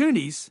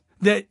opportunities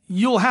that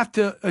you'll have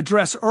to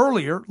address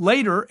earlier,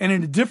 later, and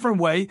in a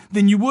different way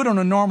than you would on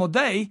a normal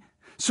day.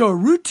 So a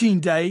routine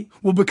day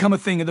will become a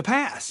thing of the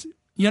past.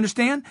 You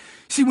understand?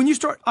 See, when you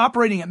start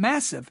operating at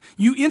massive,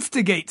 you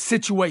instigate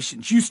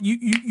situations.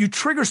 You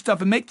trigger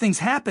stuff and make things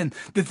happen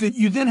that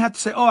you then have to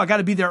say, oh, I got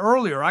to be there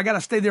earlier. I got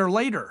to stay there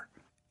later.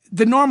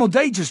 The normal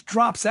day just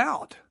drops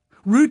out.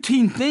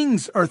 Routine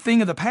things are a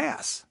thing of the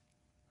past.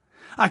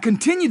 I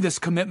continued this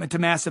commitment to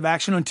massive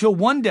action until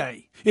one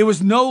day it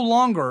was no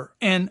longer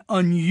an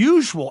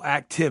unusual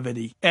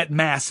activity at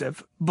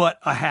massive, but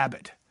a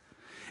habit.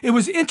 It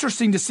was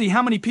interesting to see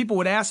how many people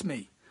would ask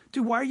me,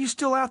 dude, why are you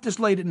still out this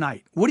late at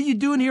night? What are you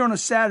doing here on a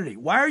Saturday?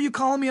 Why are you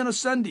calling me on a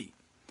Sunday?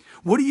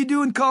 What are you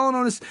doing calling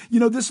on us,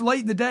 this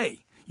late in the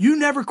day? You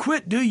never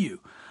quit, do you?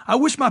 I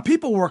wish my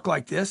people worked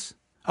like this.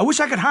 I wish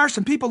I could hire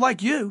some people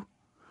like you.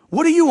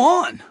 What are you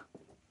on?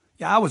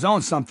 Yeah, I was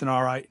on something,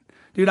 all right.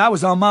 Dude, I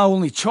was on my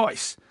only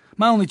choice.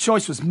 My only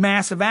choice was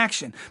massive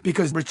action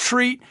because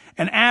retreat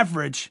and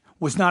average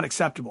was not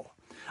acceptable.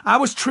 I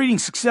was treating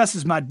success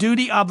as my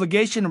duty,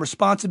 obligation, and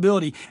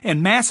responsibility,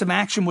 and massive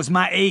action was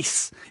my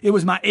ace. It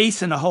was my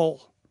ace in the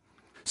hole.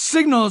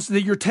 Signals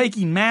that you're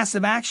taking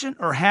massive action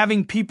are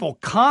having people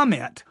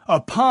comment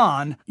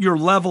upon your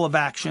level of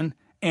action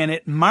and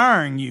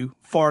admiring you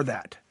for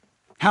that.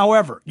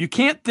 However, you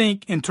can't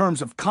think in terms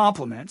of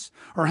compliments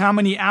or how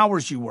many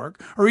hours you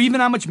work or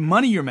even how much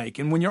money you're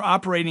making when you're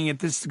operating at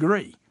this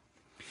degree.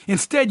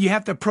 Instead, you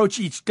have to approach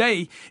each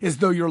day as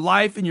though your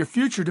life and your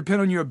future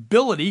depend on your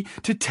ability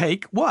to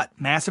take what?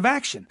 Massive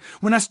action.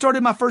 When I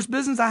started my first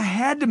business, I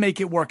had to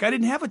make it work. I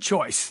didn't have a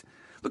choice.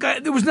 Look,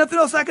 there was nothing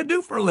else I could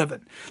do for a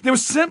living. There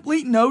was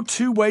simply no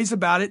two ways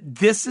about it.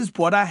 This is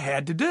what I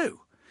had to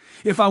do.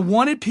 If I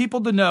wanted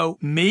people to know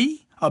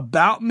me,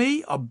 about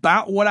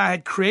what I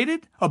had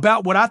created,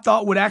 about what I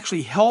thought would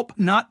actually help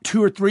not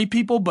 2 or 3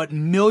 people, but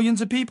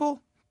millions of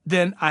people,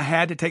 then I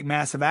had to take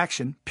massive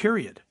action,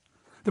 period.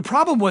 The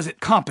problem wasn't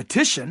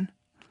competition.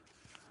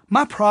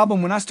 My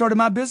problem when I started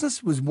my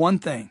business was one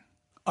thing,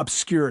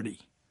 obscurity.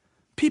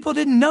 People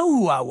didn't know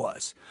who I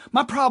was.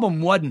 My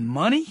problem wasn't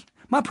money.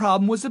 My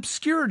problem was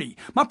obscurity.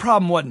 My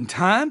problem wasn't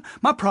time.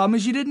 My problem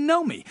is you didn't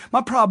know me.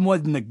 My problem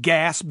wasn't the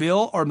gas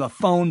bill or the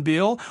phone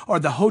bill or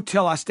the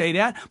hotel I stayed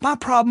at. My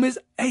problem is,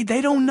 hey,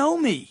 they don't know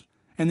me.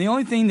 And the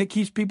only thing that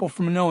keeps people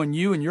from knowing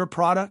you and your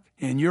product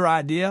and your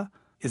idea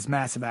is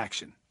massive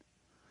action.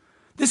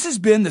 This has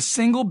been the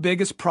single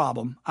biggest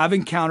problem I've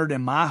encountered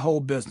in my whole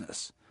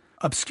business.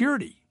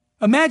 Obscurity.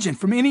 Imagine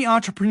from any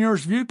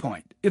entrepreneur's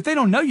viewpoint, if they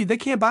don't know you, they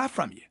can't buy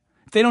from you.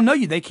 If they don't know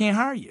you, they can't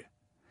hire you.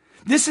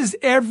 This is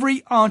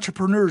every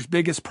entrepreneur's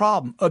biggest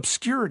problem,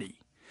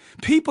 obscurity.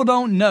 People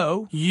don't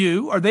know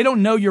you, or they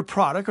don't know your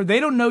product, or they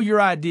don't know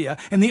your idea,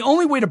 and the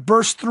only way to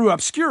burst through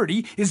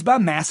obscurity is by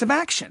massive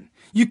action.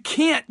 You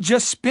can't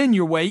just spin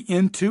your way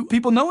into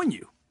people knowing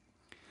you.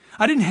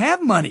 I didn't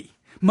have money.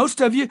 Most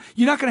of you,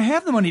 you're not going to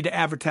have the money to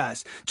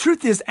advertise.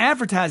 Truth is,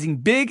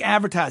 big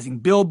advertising,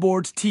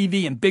 billboards,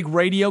 TV, and big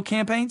radio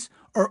campaigns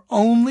are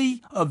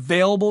only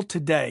available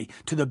today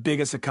to the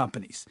biggest of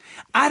companies.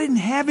 I didn't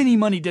have any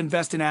money to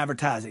invest in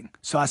advertising,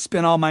 so I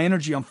spent all my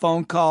energy on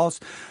phone calls,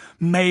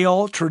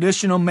 mail,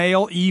 traditional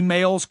mail,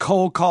 emails,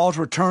 cold calls,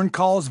 return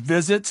calls,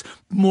 visits,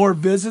 more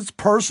visits,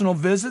 personal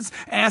visits,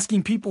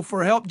 asking people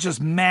for help, just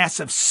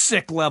massive,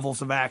 sick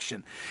levels of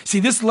action. See,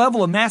 this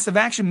level of massive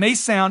action may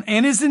sound,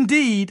 and is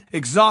indeed,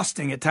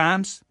 exhausting at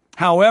times.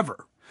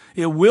 However,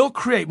 it will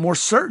create more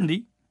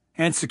certainty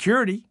and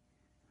security.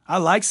 I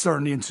like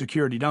certainty and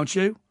security, don't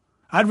you?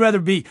 I'd rather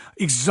be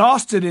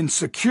exhausted and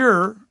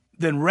secure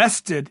than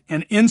rested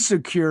and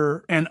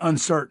insecure and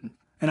uncertain.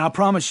 And I'll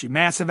promise you,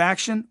 massive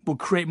action will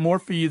create more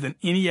for you than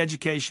any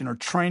education or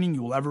training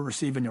you will ever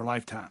receive in your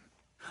lifetime.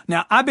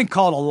 Now, I've been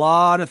called a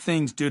lot of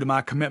things due to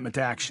my commitment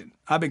to action.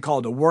 I've been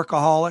called a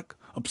workaholic,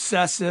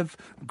 obsessive,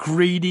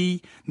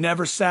 greedy,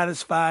 never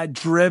satisfied,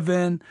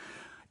 driven,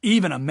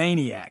 even a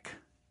maniac.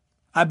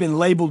 I've been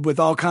labeled with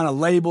all kind of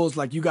labels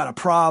like you got a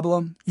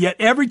problem. Yet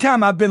every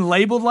time I've been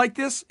labeled like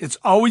this, it's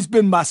always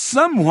been by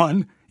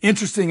someone,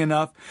 interesting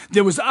enough,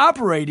 that was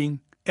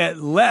operating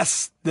at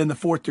less than the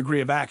fourth degree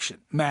of action,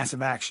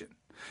 massive action.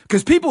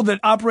 Because people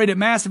that operate at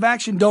massive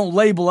action don't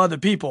label other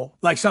people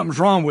like something's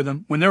wrong with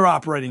them when they're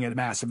operating at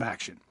massive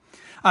action.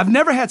 I've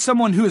never had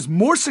someone who is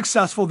more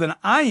successful than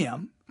I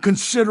am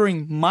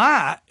considering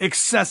my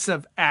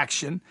excessive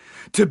action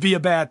to be a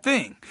bad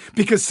thing,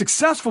 because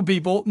successful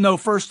people know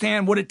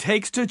firsthand what it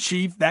takes to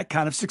achieve that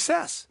kind of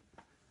success.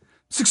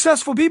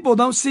 Successful people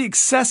don't see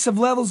excessive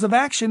levels of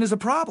action as a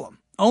problem.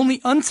 Only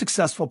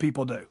unsuccessful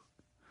people do.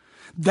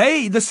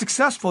 They, the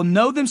successful,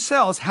 know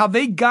themselves how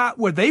they got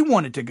where they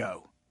wanted to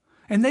go,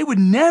 and they would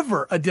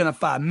never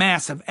identify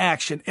massive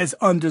action as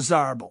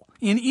undesirable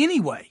in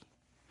any way.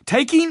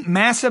 Taking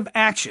massive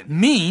action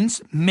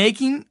means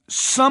making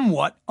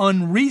somewhat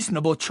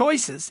unreasonable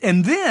choices.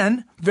 And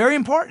then, very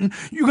important,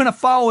 you're going to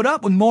follow it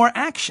up with more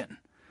action.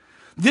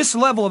 This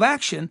level of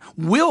action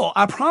will,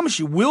 I promise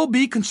you, will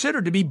be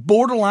considered to be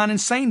borderline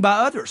insane by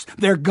others.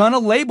 They're going to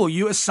label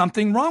you as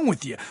something wrong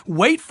with you.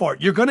 Wait for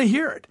it. You're going to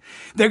hear it.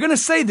 They're going to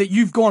say that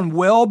you've gone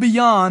well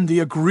beyond the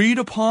agreed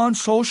upon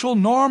social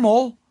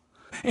normal.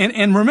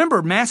 And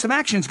remember, massive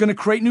action is going to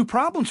create new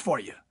problems for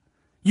you.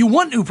 You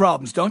want new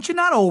problems, don't you?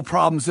 Not old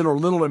problems that are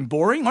little and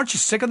boring. Aren't you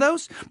sick of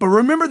those? But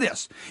remember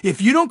this.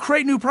 If you don't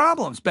create new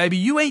problems, baby,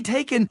 you ain't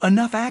taking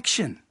enough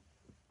action.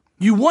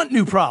 You want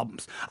new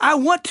problems. I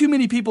want too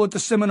many people at the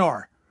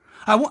seminar.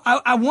 I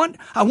want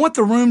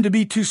the room to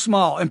be too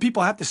small and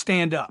people have to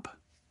stand up.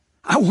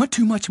 I want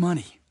too much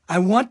money. I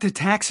want the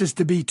taxes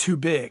to be too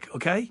big,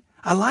 okay?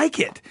 I like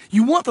it.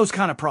 You want those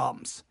kind of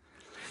problems.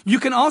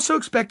 You can also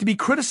expect to be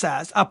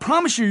criticized. I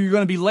promise you, you're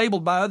going to be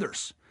labeled by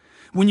others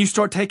when you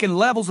start taking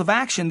levels of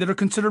action that are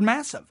considered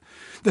massive.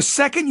 The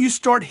second you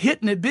start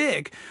hitting it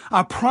big,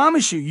 I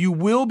promise you, you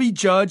will be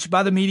judged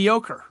by the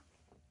mediocre.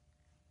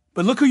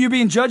 But look who you're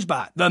being judged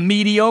by. The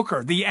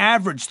mediocre, the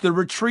average, the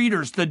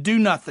retreaters, the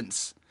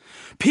do-nothings.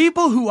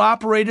 People who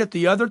operate at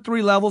the other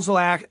three levels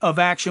of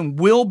action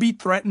will be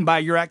threatened by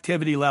your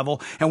activity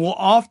level and will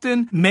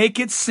often make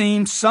it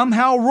seem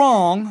somehow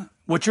wrong,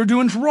 what you're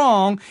doing is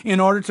wrong, in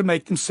order to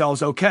make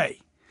themselves okay.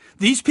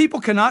 These people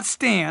cannot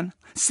stand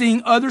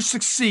seeing others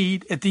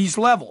succeed at these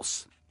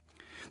levels.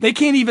 They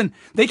can't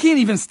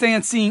even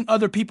stand seeing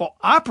other people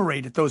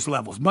operate at those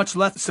levels, much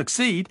less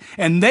succeed,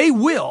 and they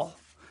will,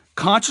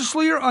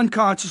 consciously or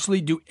unconsciously,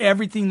 do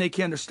everything they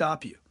can to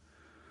stop you.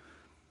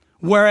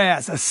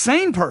 Whereas a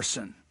sane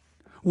person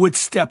would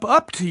step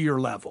up to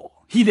your level.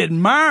 He'd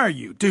admire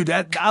you. Dude,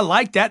 I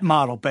like that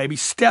model, baby.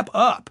 Step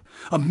up.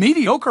 A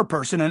mediocre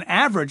person, an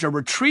average, a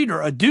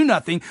retreater, a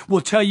do-nothing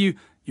will tell you,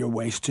 you're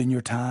wasting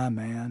your time,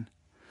 man.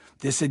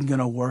 This isn't going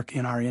to work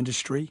in our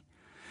industry.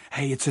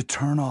 Hey, it's a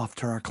turnoff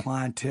to our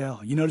clientele.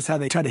 You notice how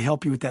they try to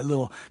help you with that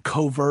little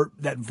covert,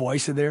 that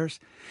voice of theirs?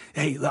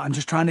 Hey, I'm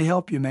just trying to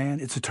help you, man.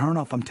 It's a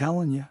turnoff, I'm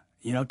telling you.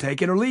 You know,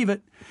 take it or leave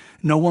it.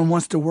 No one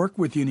wants to work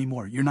with you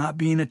anymore. You're not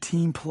being a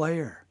team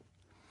player.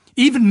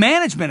 Even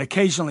management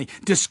occasionally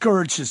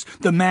discourages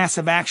the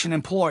massive action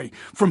employee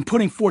from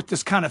putting forth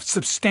this kind of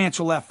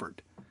substantial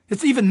effort.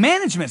 It's even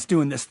management's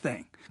doing this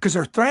thing because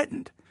they're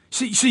threatened.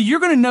 See, you're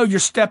going to know you're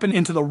stepping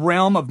into the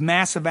realm of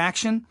massive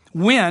action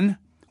when,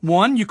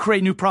 one, you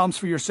create new problems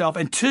for yourself,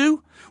 and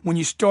two, when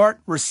you start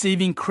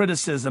receiving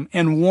criticism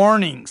and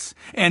warnings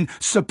and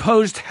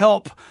supposed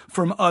help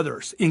from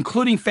others,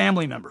 including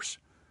family members.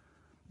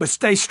 But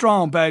stay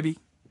strong, baby.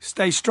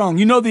 Stay strong.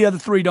 You know the other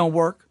three don't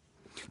work.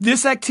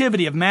 This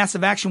activity of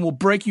massive action will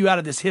break you out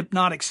of this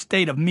hypnotic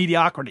state of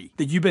mediocrity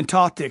that you've been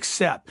taught to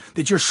accept,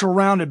 that you're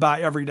surrounded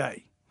by every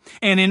day.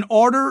 And in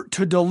order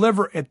to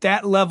deliver at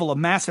that level of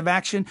massive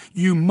action,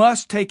 you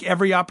must take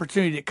every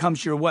opportunity that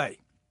comes your way.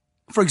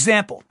 For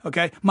example,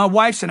 okay, my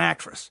wife's an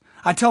actress.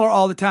 I tell her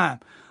all the time,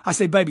 I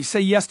say, baby,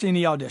 say yes to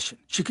any audition.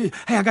 She could,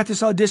 hey, I got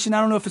this audition.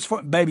 I don't know if it's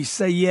for, baby,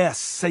 say yes.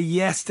 Say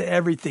yes to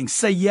everything.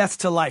 Say yes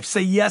to life.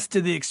 Say yes to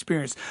the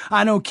experience.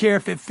 I don't care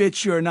if it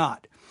fits you or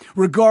not.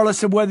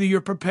 Regardless of whether you're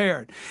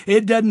prepared.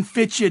 It doesn't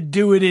fit you,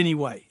 do it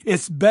anyway.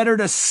 It's better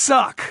to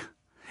suck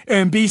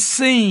and be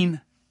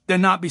seen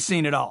than not be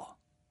seen at all.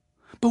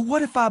 But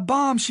what if I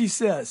bomb, she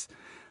says.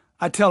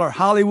 I tell her,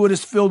 Hollywood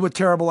is filled with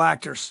terrible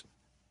actors.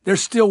 They're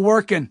still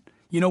working.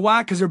 You know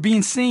why? Because they're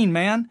being seen,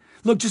 man.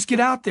 Look, just get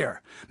out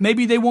there.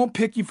 Maybe they won't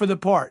pick you for the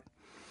part.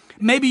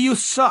 Maybe you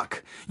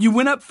suck. You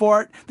went up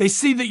for it. They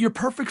see that you're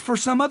perfect for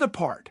some other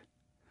part.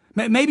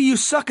 Maybe you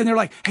suck and they're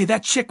like, hey,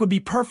 that chick would be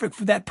perfect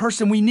for that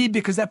person we need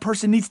because that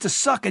person needs to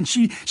suck and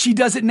she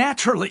does it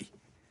naturally.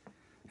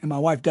 And my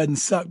wife doesn't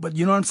suck, but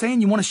you know what I'm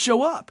saying? You want to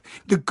show up.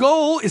 The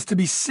goal is to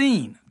be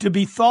seen, to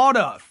be thought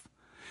of,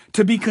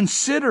 to be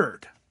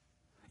considered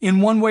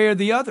in one way or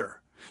the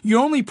other.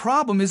 Your only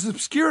problem is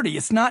obscurity.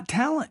 It's not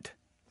talent.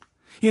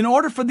 In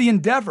order for the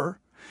endeavor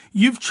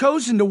you've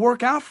chosen to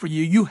work out for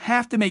you, you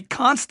have to make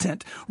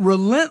constant,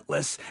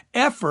 relentless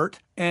effort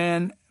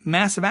and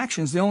massive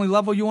action is the only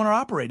level you want to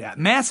operate at.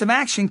 Massive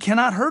action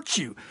cannot hurt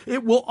you.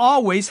 It will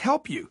always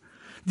help you.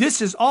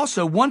 This is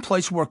also one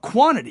place where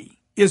quantity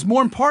is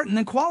more important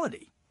than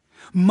quality.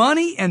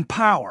 Money and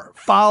power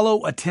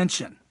follow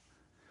attention.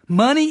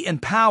 Money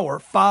and power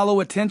follow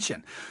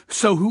attention.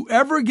 So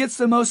whoever gets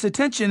the most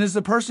attention is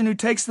the person who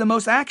takes the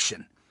most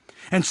action.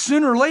 And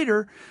sooner or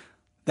later,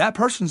 that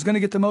person's going to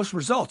get the most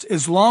results,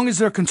 as long as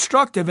they're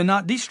constructive and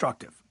not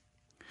destructive.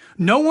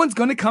 No one's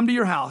going to come to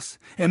your house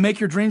and make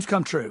your dreams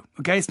come true.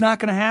 Okay? It's not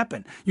going to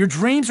happen. Your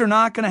dreams are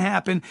not going to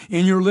happen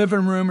in your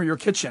living room or your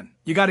kitchen.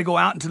 You got to go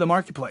out into the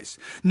marketplace.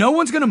 No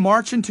one's going to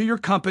march into your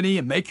company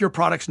and make your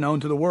products known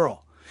to the world.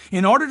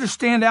 In order to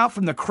stand out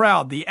from the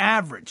crowd, the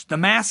average, the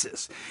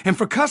masses, and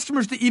for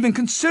customers to even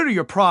consider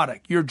your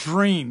product, your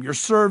dream, your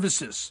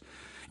services,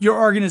 your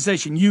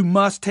organization, you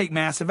must take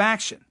massive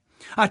action.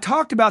 I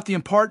talked about the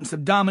importance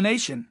of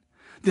domination,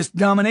 this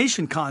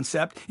domination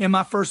concept, in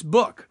my first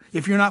book,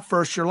 If You're Not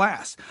First, You're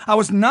Last. I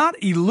was not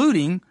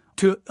alluding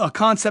to a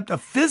concept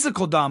of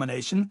physical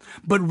domination,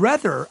 but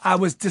rather I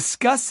was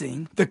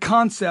discussing the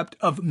concept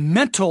of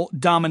mental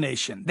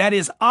domination, that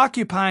is,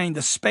 occupying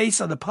the space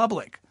of the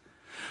public.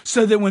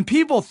 So that when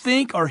people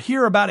think or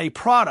hear about a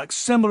product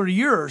similar to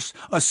yours,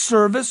 a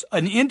service,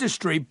 an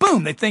industry,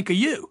 boom, they think of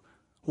you.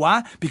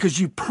 Why? Because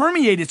you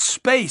permeated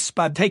space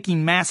by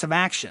taking massive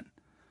action.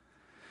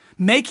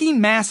 Making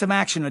massive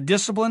action a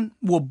discipline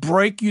will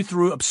break you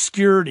through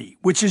obscurity,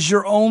 which is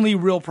your only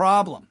real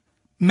problem.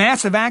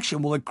 Massive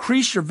action will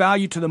increase your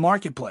value to the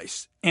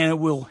marketplace, and it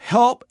will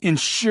help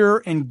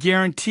ensure and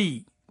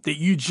guarantee that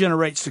you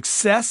generate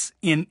success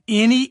in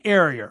any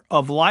area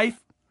of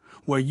life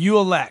where you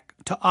elect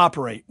to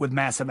operate with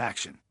massive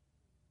action.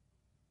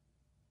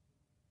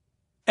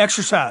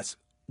 Exercise.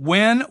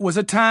 When was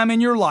a time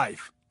in your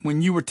life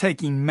when you were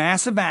taking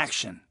massive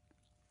action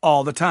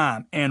all the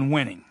time and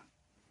winning?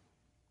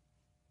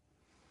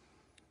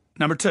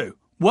 Number 2,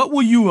 what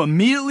will you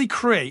immediately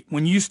create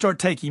when you start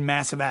taking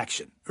massive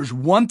action? There's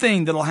one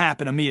thing that'll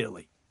happen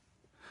immediately.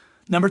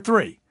 Number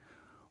 3,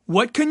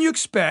 what can you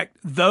expect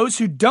those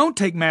who don't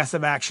take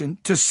massive action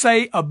to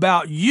say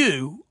about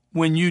you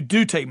when you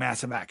do take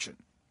massive action?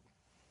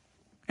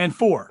 And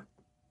 4,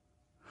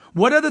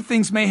 what other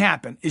things may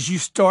happen as you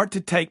start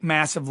to take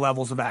massive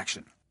levels of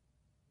action?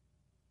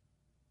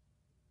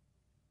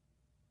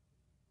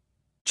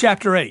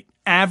 Chapter 8,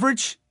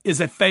 average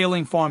is a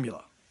failing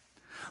formula.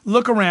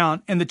 Look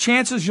around and the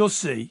chances you'll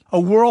see a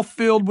world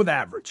filled with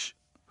average.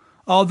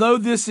 Although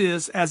this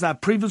is, as I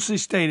previously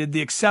stated,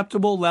 the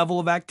acceptable level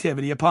of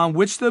activity upon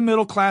which the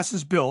middle class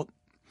is built,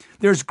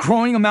 there's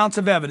growing amounts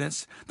of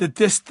evidence that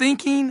this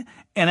thinking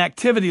and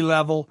activity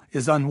level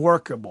is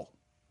unworkable.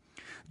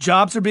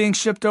 Jobs are being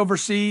shipped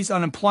overseas.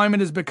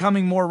 Unemployment is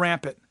becoming more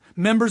rampant.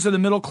 Members of the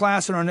middle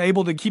class are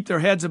unable to keep their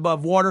heads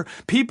above water.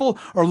 People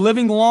are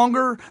living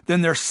longer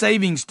than their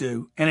savings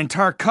do, and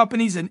entire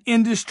companies and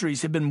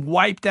industries have been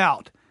wiped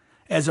out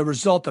as a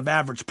result of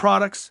average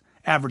products,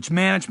 average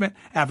management,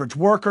 average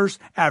workers,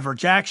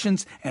 average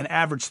actions, and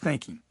average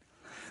thinking.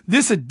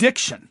 This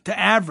addiction to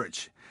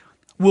average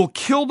will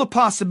kill the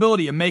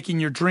possibility of making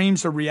your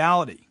dreams a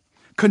reality.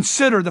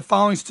 Consider the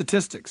following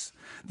statistics.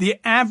 The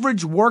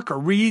average worker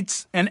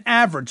reads an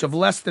average of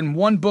less than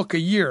one book a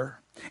year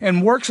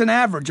and works an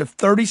average of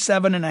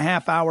 37 and a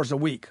half hours a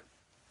week.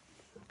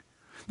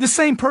 This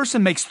same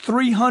person makes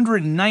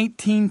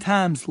 319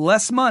 times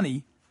less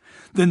money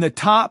than the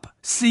top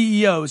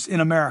CEOs in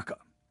America,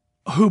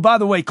 who, by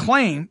the way,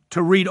 claim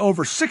to read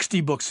over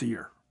 60 books a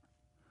year.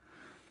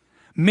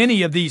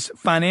 Many of these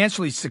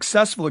financially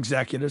successful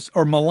executives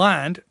are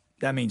maligned,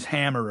 that means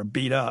hammered or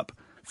beat up,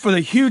 for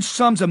the huge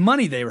sums of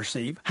money they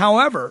receive.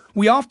 However,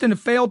 we often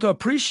fail to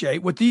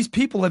appreciate what these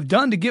people have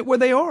done to get where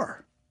they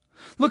are.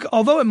 Look,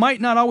 although it might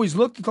not always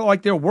look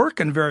like they're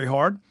working very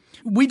hard,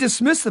 we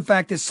dismiss the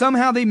fact that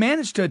somehow they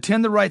managed to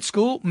attend the right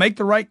school, make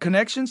the right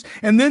connections,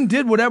 and then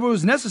did whatever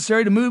was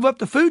necessary to move up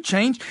the food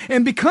chain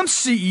and become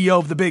CEO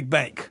of the big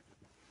bank.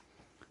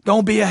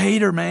 Don't be a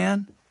hater,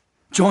 man.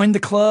 Join the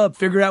club.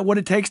 Figure out what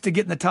it takes to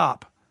get in the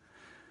top.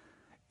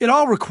 It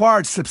all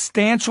required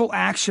substantial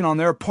action on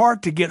their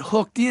part to get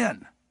hooked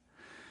in.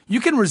 You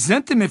can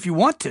resent them if you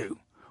want to,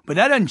 but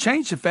that doesn't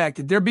change the fact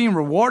that they're being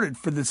rewarded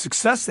for the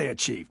success they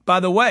achieved. By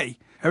the way,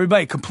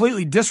 everybody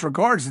completely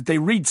disregards that they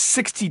read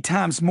 60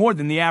 times more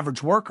than the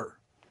average worker.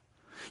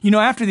 You know,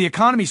 after the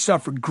economy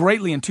suffered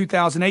greatly in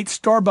 2008,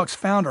 Starbucks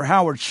founder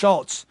Howard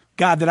Schultz,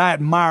 guy that I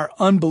admire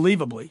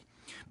unbelievably,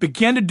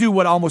 began to do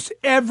what almost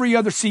every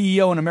other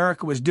CEO in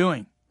America was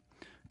doing,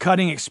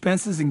 cutting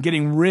expenses and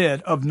getting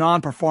rid of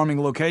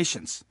non-performing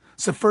locations.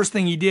 It's the first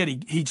thing he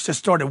did. He just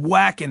started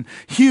whacking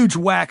huge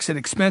whacks at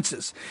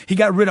expenses. He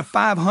got rid of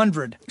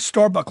 500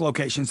 Starbucks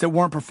locations that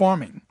weren't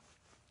performing.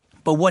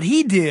 But what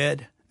he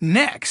did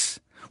next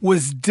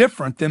was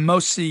different than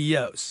most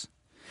CEOs.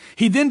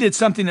 He then did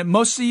something that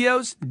most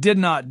CEOs did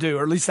not do,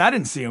 or at least I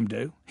didn't see him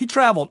do. He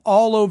traveled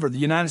all over the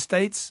United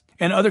States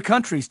and other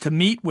countries to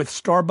meet with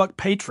Starbucks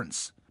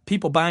patrons,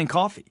 people buying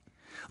coffee.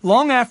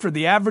 Long after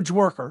the average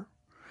worker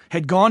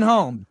had gone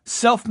home,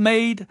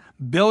 self-made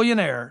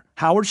billionaire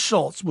Howard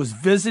Schultz was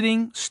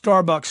visiting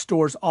Starbucks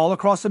stores all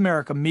across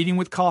America, meeting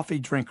with coffee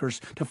drinkers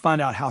to find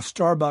out how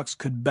Starbucks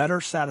could better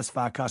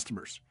satisfy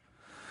customers.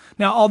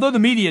 Now, although the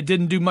media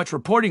didn't do much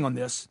reporting on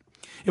this,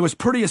 it was a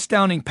pretty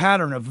astounding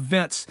pattern of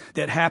events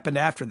that happened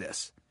after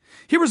this.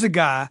 Here was a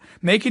guy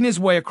making his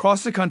way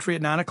across the country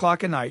at 9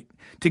 o'clock at night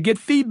to get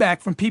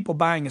feedback from people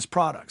buying his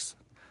products.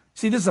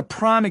 See, this is a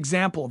prime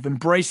example of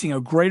embracing a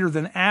greater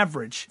than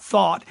average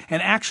thought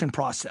and action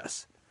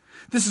process.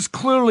 This is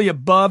clearly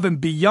above and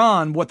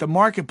beyond what the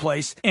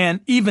marketplace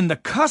and even the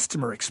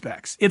customer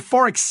expects. It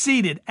far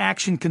exceeded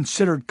action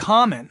considered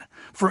common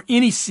for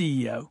any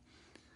CEO